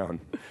 Josh McCown.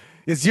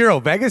 It's 0.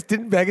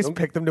 Didn't Vegas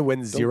pick them to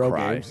win 0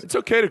 cry. games? It's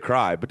okay to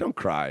cry, but don't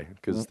cry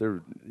because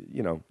they're,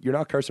 you're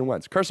not Carson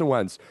Wentz. Carson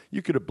Wentz,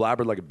 you could have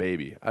blabbered like a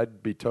baby.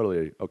 I'd be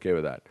totally okay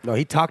with that. No,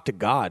 he talked to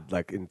God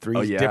like in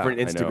 3 different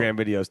Instagram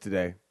videos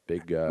today.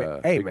 Big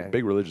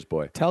religious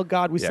boy. Tell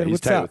God we said he's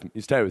what's tight up.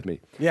 He's tight with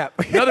me. Yeah.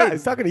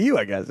 He's talking to you,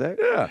 I guess. Eh?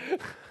 Yeah.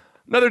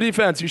 Another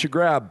defense you should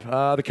grab.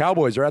 The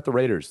Cowboys are at the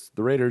Raiders.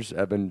 The Raiders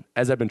have been,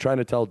 as I've been trying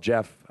to tell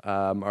Jeff,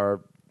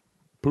 are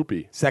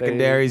poopy.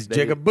 Secondaries,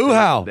 Jacob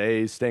Buhow.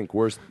 They stink.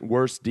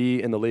 Worst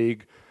D in the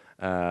league.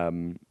 By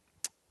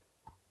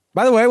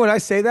the way, when I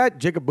say that,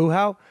 Jacob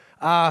Buhow,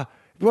 if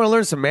you want to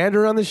learn some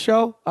Mandarin on this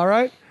show, all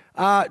right?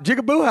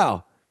 Jacob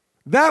Buhow.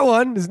 That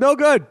one is no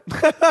good.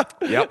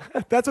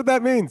 Yep. That's what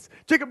that means.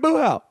 Jacob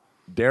Buhow.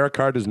 Derek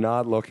Carr does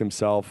not look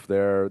himself.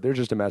 They're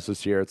just a mess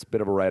this year. It's a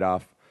bit of a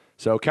write-off.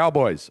 So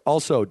Cowboys.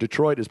 Also,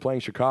 Detroit is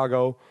playing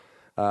Chicago.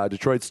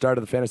 Detroit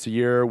started the fantasy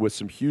year with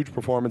some huge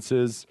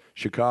performances.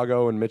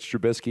 Chicago and Mitch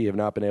Trubisky have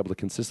not been able to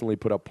consistently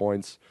put up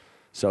points.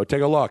 So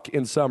take a look.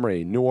 In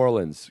summary, New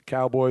Orleans,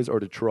 Cowboys, or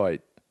Detroit.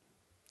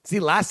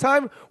 See, last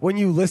time when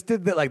you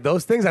listed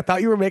those things, I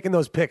thought you were making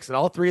those picks, and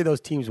all 3 of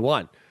those teams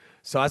won.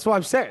 So that's what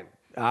I'm saying.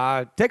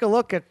 Take a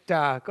look at,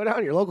 go down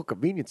to your local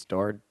convenience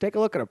store and take a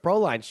look at a Pro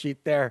Line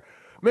sheet there.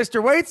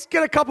 Mr. Waits,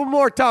 get a couple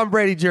more Tom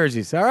Brady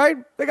jerseys, all right?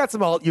 They got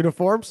some alt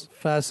uniforms.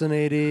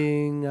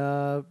 Fascinating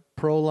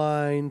Pro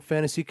Line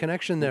fantasy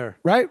connection there.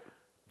 Right?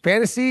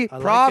 Fantasy, I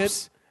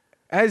props.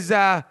 As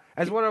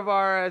one of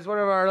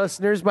our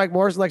listeners, Mike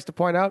Morrison, likes to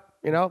point out,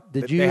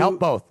 they help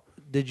both.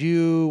 Did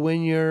you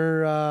win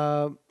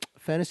your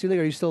fantasy league?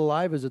 Are you still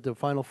alive? Is it the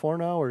Final Four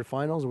now or the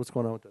finals? Or what's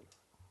going on with it?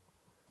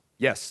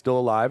 Yes, still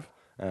alive.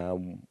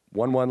 Won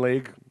one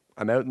league.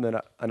 I'm out in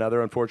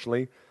another,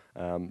 unfortunately.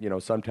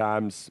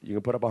 Sometimes you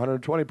can put up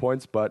 120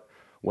 points, but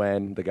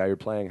when the guy you're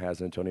playing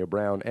has Antonio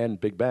Brown and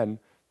Big Ben,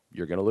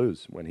 you're going to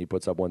lose when he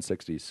puts up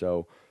 160.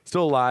 So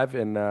still alive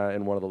in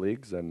one of the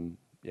leagues, and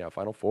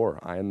Final Four,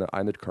 eyeing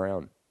the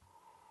crown.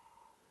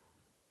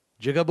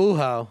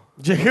 Jigabuhao.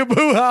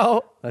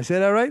 Jigaboo-how. I say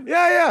that right?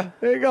 Yeah.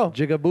 There you go.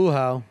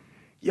 Jigabuhao.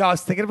 Yeah, I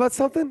was thinking about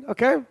something.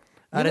 Okay.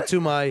 Add it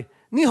to my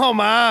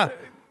Nihoma.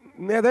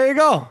 Yeah, there you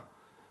go.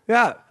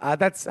 Yeah,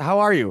 that's how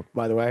are you,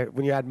 by the way,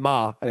 when you had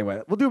Ma.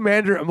 Anyway, we'll do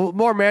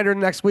more Mandarin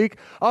next week.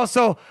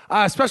 Also,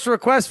 special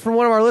request from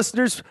one of our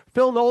listeners,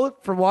 Phil Nolan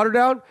from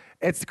Waterdown.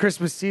 It's the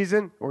Christmas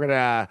season. We're going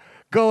to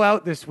go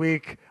out this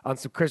week on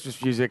some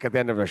Christmas music at the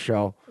end of our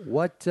show.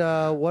 What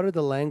are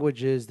the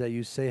languages that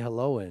you say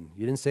hello in?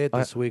 You didn't say it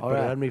this week, but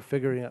yeah. it had me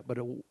figuring out. But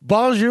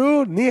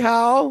Bonjour, ni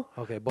hao.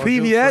 okay,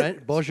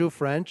 Privyet. Bonjour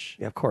French.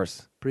 Yeah, of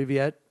course.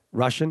 Privyet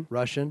Russian.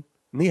 Russian.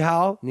 Ni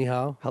hao. Ni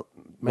hao.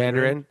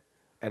 Mandarin.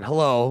 And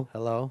hello.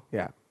 Hello.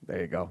 Yeah, there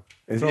you go.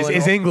 Is Throw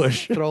in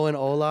English. Throw in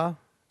hola.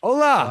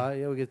 Hola.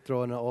 Yeah, we could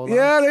throw in a hola.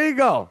 Yeah, there you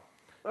go.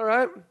 All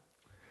right.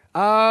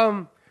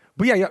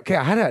 But yeah, okay,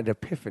 I had an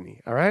epiphany,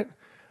 all right?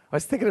 I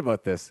was thinking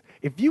about this.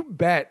 If you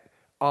bet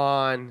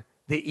on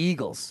the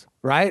Eagles,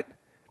 right,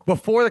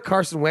 before the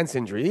Carson Wentz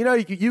injury,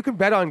 you can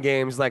bet on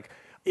games like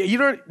you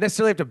don't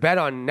necessarily have to bet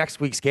on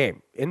next week's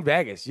game in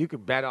Vegas. You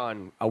could bet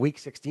on a Week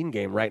 16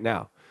 game right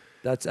now.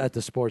 That's at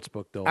the sports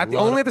book, though.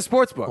 Only at the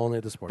sports book. Only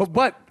at the sports book.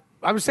 But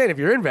I'm just saying, if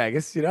you're in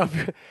Vegas,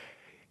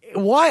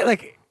 why?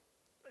 Like,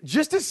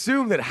 just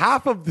assume that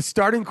half of the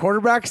starting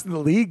quarterbacks in the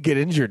league get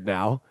injured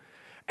now,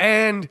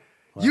 and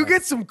you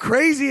get some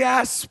crazy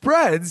ass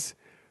spreads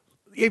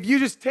if you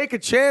just take a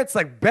chance.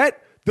 Like,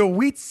 bet the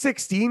Week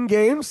 16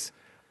 games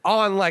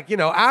on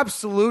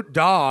absolute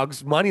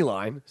dogs money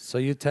line. So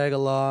you tag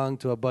along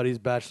to a buddy's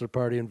bachelor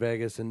party in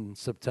Vegas in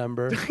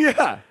September.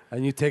 Yeah.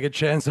 And you take a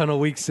chance on a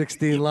Week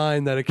 16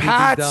 line that it keeps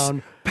you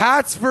down.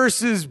 Pats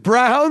versus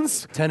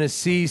Browns.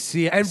 Tennessee,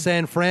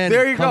 San Fran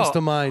There you comes go.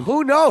 to mind.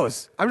 Who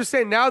knows? I'm just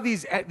saying now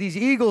these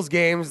Eagles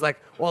games, Nick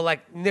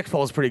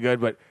Foles pretty good,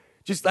 but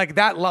just like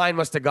that line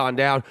must have gone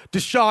down.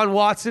 Deshaun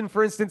Watson,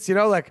 for instance,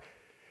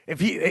 if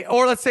he,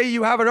 or let's say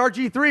you have an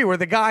RG3 where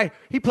the guy,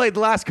 he played the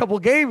last couple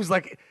games,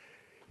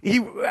 his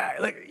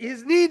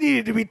knee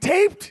needed to be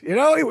taped.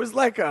 It was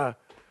like a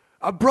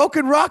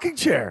broken rocking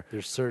chair.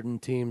 There's certain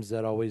teams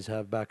that always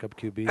have backup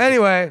QBs.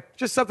 Anyway,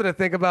 just something to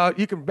think about.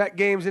 You can bet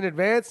games in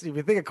advance. If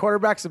you think a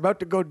quarterback's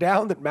about to go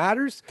down that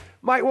matters,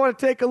 might want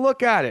to take a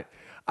look at it.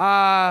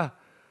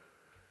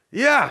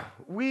 Yeah,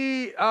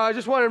 we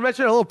just wanted to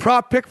mention a little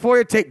prop pick for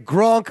you. Take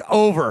Gronk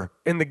over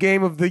in the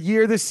game of the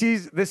year this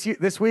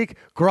week.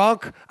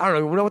 Gronk, I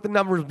don't know what the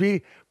numbers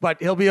be,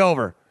 but he'll be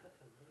over.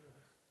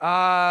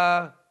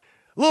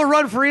 Little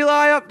Run for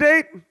Eli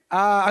update.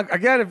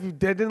 Again, if you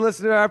didn't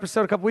listen to our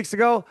episode a couple weeks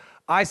ago,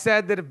 I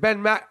said that if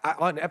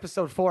on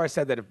episode 4, I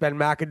said that if Ben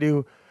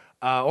McAdoo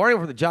or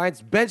anyone from the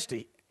Giants benched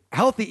a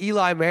healthy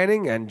Eli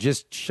Manning and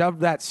just shoved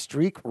that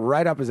streak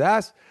right up his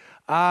ass,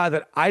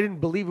 that I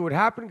didn't believe it would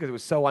happen because it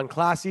was so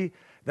unclassy,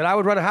 that I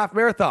would run a half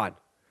marathon.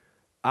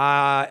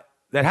 That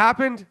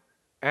happened,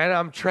 and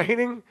I'm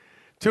training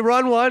to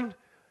run one.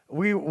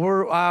 It's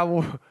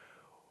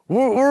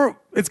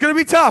going to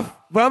be tough,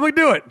 but I'm going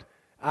to do it.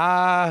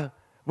 I've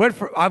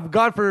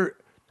gone for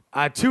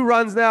 2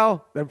 runs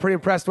now that I'm pretty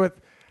impressed with,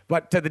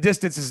 but the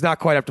distance is not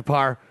quite up to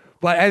par.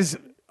 But as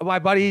my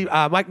buddy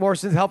Mike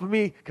Morrison's helping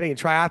me, Canadian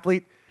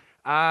triathlete,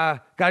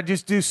 got to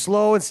just do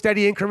slow and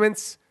steady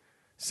increments.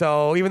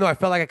 So even though I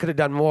felt like I could have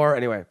done more,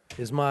 anyway,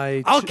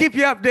 I'll keep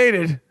you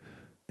updated.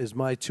 Is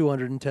my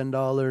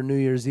 $210 New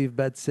Year's Eve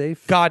bet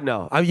safe? God,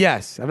 no.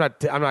 Yes. I'm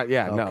not.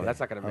 Yeah, no, Okay. that's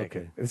not going to make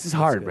Okay. it. This is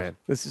hard, man.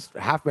 This is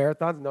half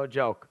marathons, no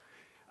joke.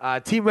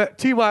 Team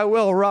I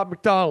Will, Rob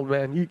McDonald,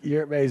 man.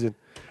 You're amazing.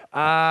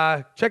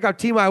 Check out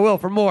Team I Will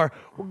for more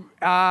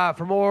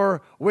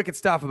wicked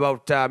stuff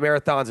about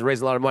marathons and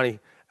raise a lot of money.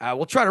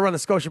 We'll try to run the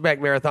Scotiabank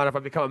Marathon if I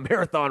become a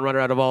marathon runner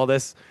out of all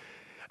this.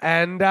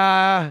 And,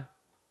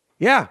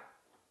 yeah,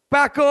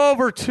 back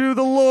over to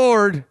the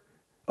Lord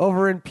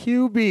over in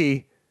Pew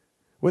B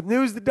with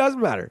news that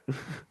doesn't matter.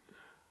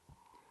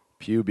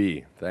 Pew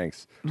B,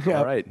 thanks. Yeah.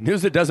 All right,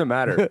 news that doesn't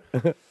matter.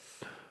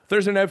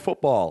 Thursday Night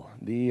Football.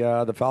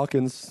 The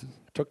Falcons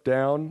took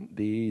down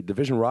the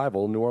division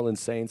rival New Orleans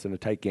Saints in a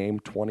tight game,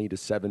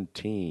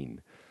 20-17.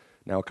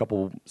 Now, a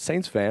couple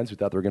Saints fans who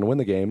thought they were going to win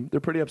the game, they're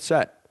pretty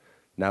upset.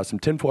 Now, some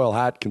tinfoil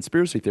hat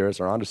conspiracy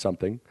theorists are onto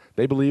something.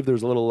 They believe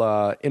there's a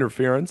little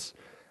interference,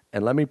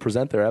 and let me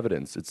present their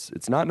evidence.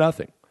 It's not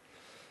nothing.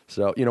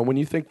 So, when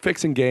you think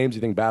fixing games,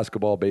 you think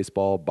basketball,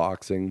 baseball,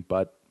 boxing,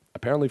 but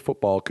apparently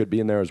football could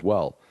be in there as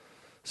well.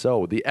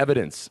 So, the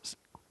evidence.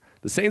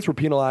 The Saints were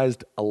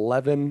penalized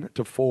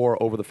 11-4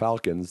 over the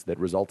Falcons that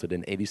resulted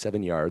in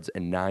 87 yards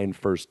and 9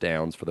 first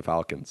downs for the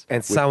Falcons.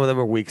 And some of them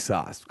are weak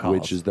sauce calls.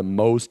 Which is the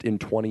most in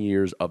 20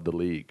 years of the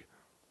league.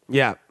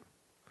 Yeah.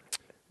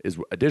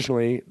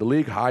 Additionally, the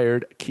league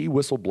hired a key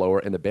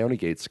whistleblower in the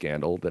Bountygate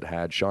scandal that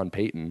had Sean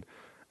Payton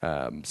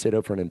sit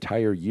out for an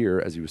entire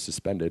year as he was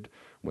suspended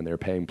when they were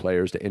paying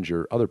players to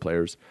injure other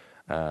players.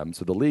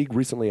 So the league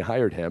recently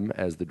hired him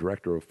as the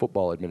director of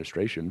football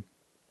administration.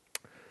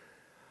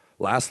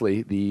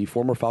 Lastly, the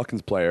former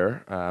Falcons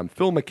player,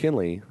 Phil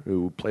McKinley,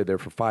 who played there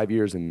for 5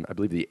 years in, I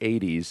believe, the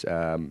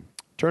 80s,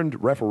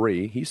 turned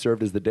referee. He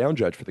served as the down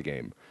judge for the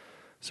game.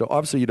 So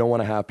obviously you don't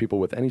want to have people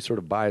with any sort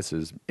of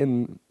biases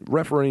in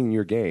refereeing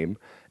your game.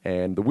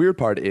 And the weird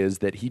part is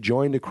that he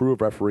joined a crew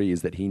of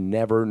referees that he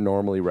never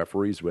normally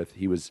referees with.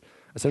 He was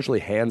essentially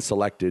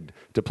hand-selected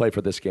to play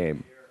for this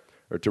game,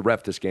 or to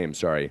ref this game,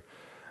 sorry.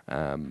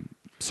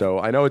 So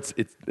I know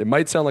it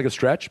might sound like a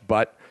stretch,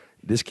 but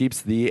this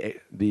keeps the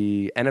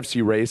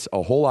NFC race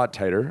a whole lot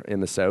tighter in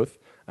the South,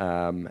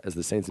 as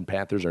the Saints and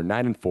Panthers are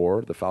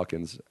 9-4. The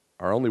Falcons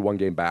are only one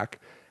game back,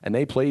 and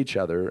they play each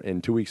other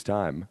in 2 weeks'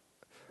 time.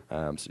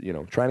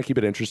 So, trying to keep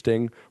it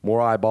interesting,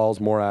 more eyeballs,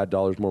 more ad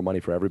dollars, more money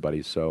for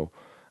everybody. So,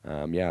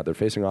 they're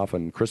facing off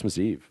on Christmas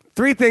Eve.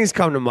 3 things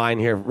come to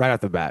mind here right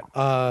off the bat.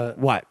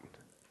 What?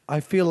 I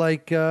feel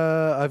like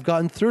I've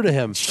gotten through to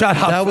him. Shut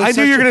up. I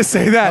knew you were going to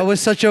say that. That was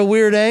such a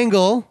weird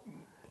angle.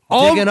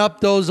 Digging up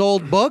those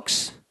old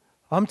books.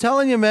 I'm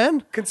telling you,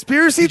 man.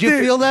 Conspiracy Did you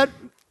feel that?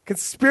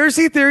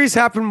 Conspiracy theories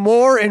happen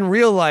more in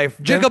real life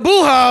than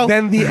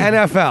the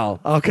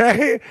NFL,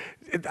 okay?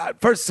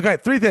 First, okay,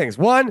 3 things.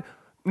 1,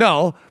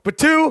 no. But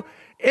 2,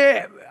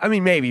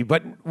 maybe.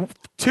 But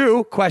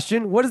 2,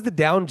 question, what does the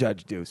down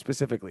judge do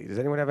specifically? Does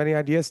anyone have any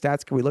idea?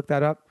 Stats, can we look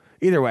that up?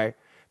 Either way.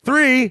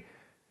 3,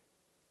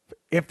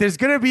 if there's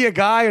going to be a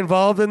guy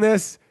involved in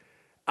this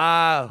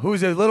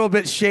who's a little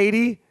bit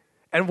shady,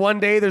 and one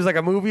day there's like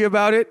a movie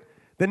about it,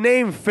 the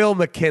name Phil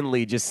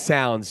McKinley just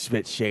sounds a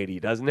bit shady,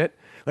 doesn't it?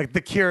 Like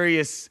the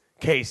curious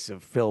case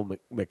of Phil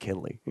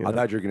McKinley. I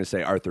thought you were going to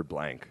say Arthur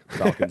Blank,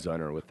 Falcons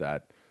owner, with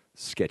that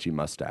sketchy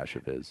mustache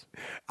of his.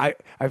 I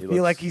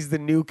feel like he's the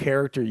new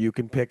character you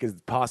can pick as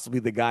possibly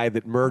the guy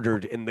that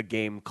murdered in the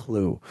game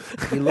Clue.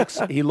 He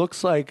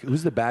looks like,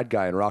 who's the bad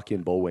guy in Rocky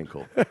and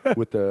Bullwinkle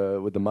with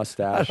the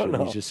mustache, and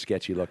he's just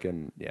sketchy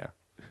looking. Yeah.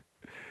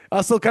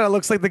 Also kind of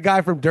looks like the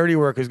guy from Dirty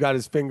Work who's got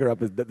his finger up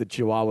the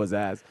Chihuahua's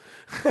ass.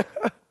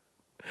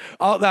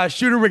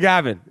 Shooter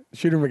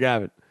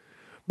McGavin.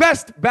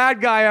 Best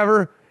bad guy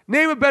ever.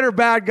 Name a better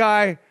bad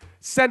guy.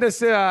 Send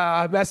us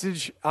a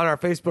message on our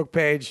Facebook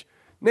page.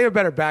 Name a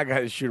better bad guy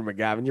than Shooter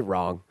McGavin. You're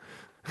wrong.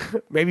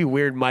 Maybe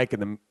Weird Mike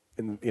when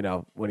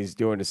he's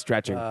doing his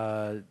stretching.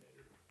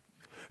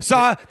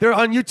 Saw there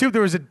on YouTube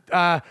there was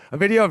a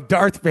video of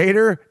Darth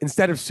Vader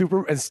instead of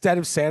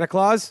Santa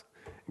Claus,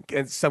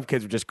 and some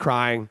kids were just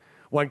crying.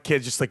 One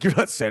kid's just like, "You're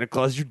not Santa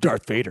Claus, you're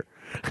Darth Vader."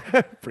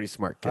 Pretty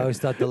smart kid. I always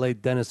thought the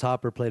late Dennis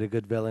Hopper played a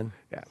good villain.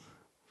 Yeah.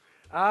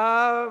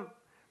 All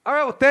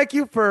right. Well, thank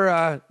you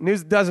for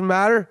News That Doesn't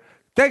Matter.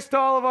 Thanks to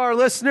all of our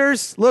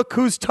listeners. Look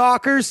who's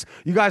talkers.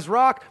 You guys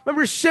rock.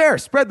 Remember to share,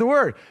 spread the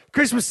word.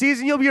 Christmas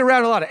season, you'll be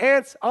around a lot of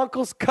aunts,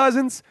 uncles,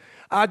 cousins.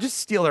 Just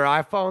steal their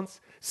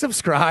iPhones.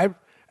 Subscribe.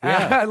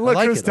 Yeah, look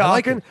who's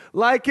talking.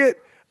 Like it.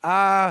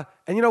 And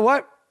you know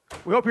what?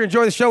 We hope you're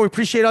enjoying the show. We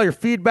appreciate all your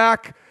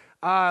feedback.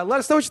 Let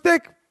us know what you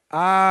think.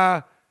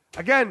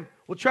 Again,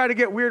 we'll try to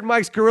get Weird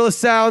Mike's Gorilla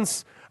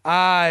Sounds,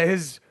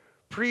 his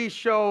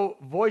pre-show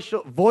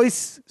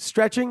voice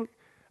stretching.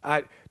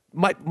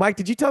 Mike,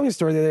 did you tell me a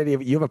story the other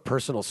day? You have a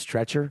personal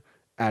stretcher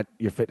at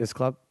your fitness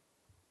club?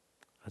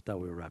 I thought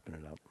we were wrapping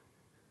it up.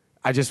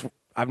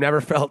 I've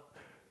never felt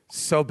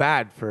so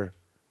bad for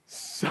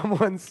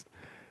someone's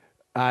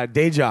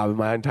day job in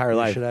my entire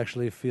life. You should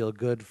actually feel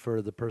good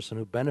for the person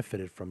who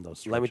benefited from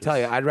those stretches. Let me tell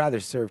you, I'd rather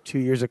serve 2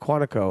 years at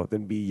Quantico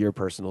than be your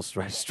personal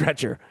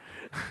stretcher.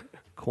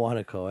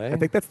 Quantico, eh? I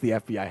think that's the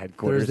FBI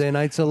headquarters. Thursday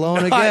nights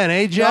alone again,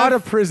 eh, Jeff? Not a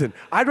prison.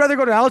 I'd rather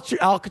go to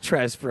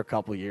Alcatraz for a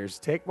couple years,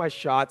 take my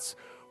shots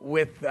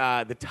with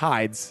the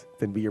tides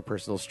than be your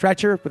personal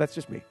stretcher, but that's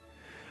just me.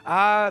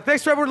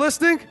 Thanks for everyone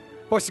listening.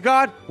 Voice of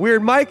God,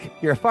 Weird Mike,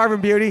 you're a Farm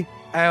and Beauty.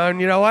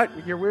 And you know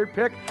what? Your weird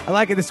pick, I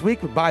like it this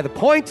week with By the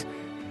Point.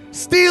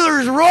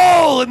 Steelers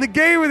roll in the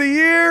game of the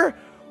year.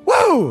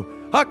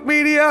 Woo! Huck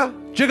Media,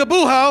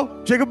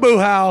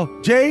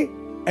 Jigaboo-how,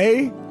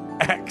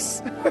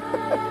 J-A-X.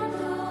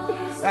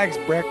 Thanks,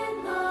 Brick.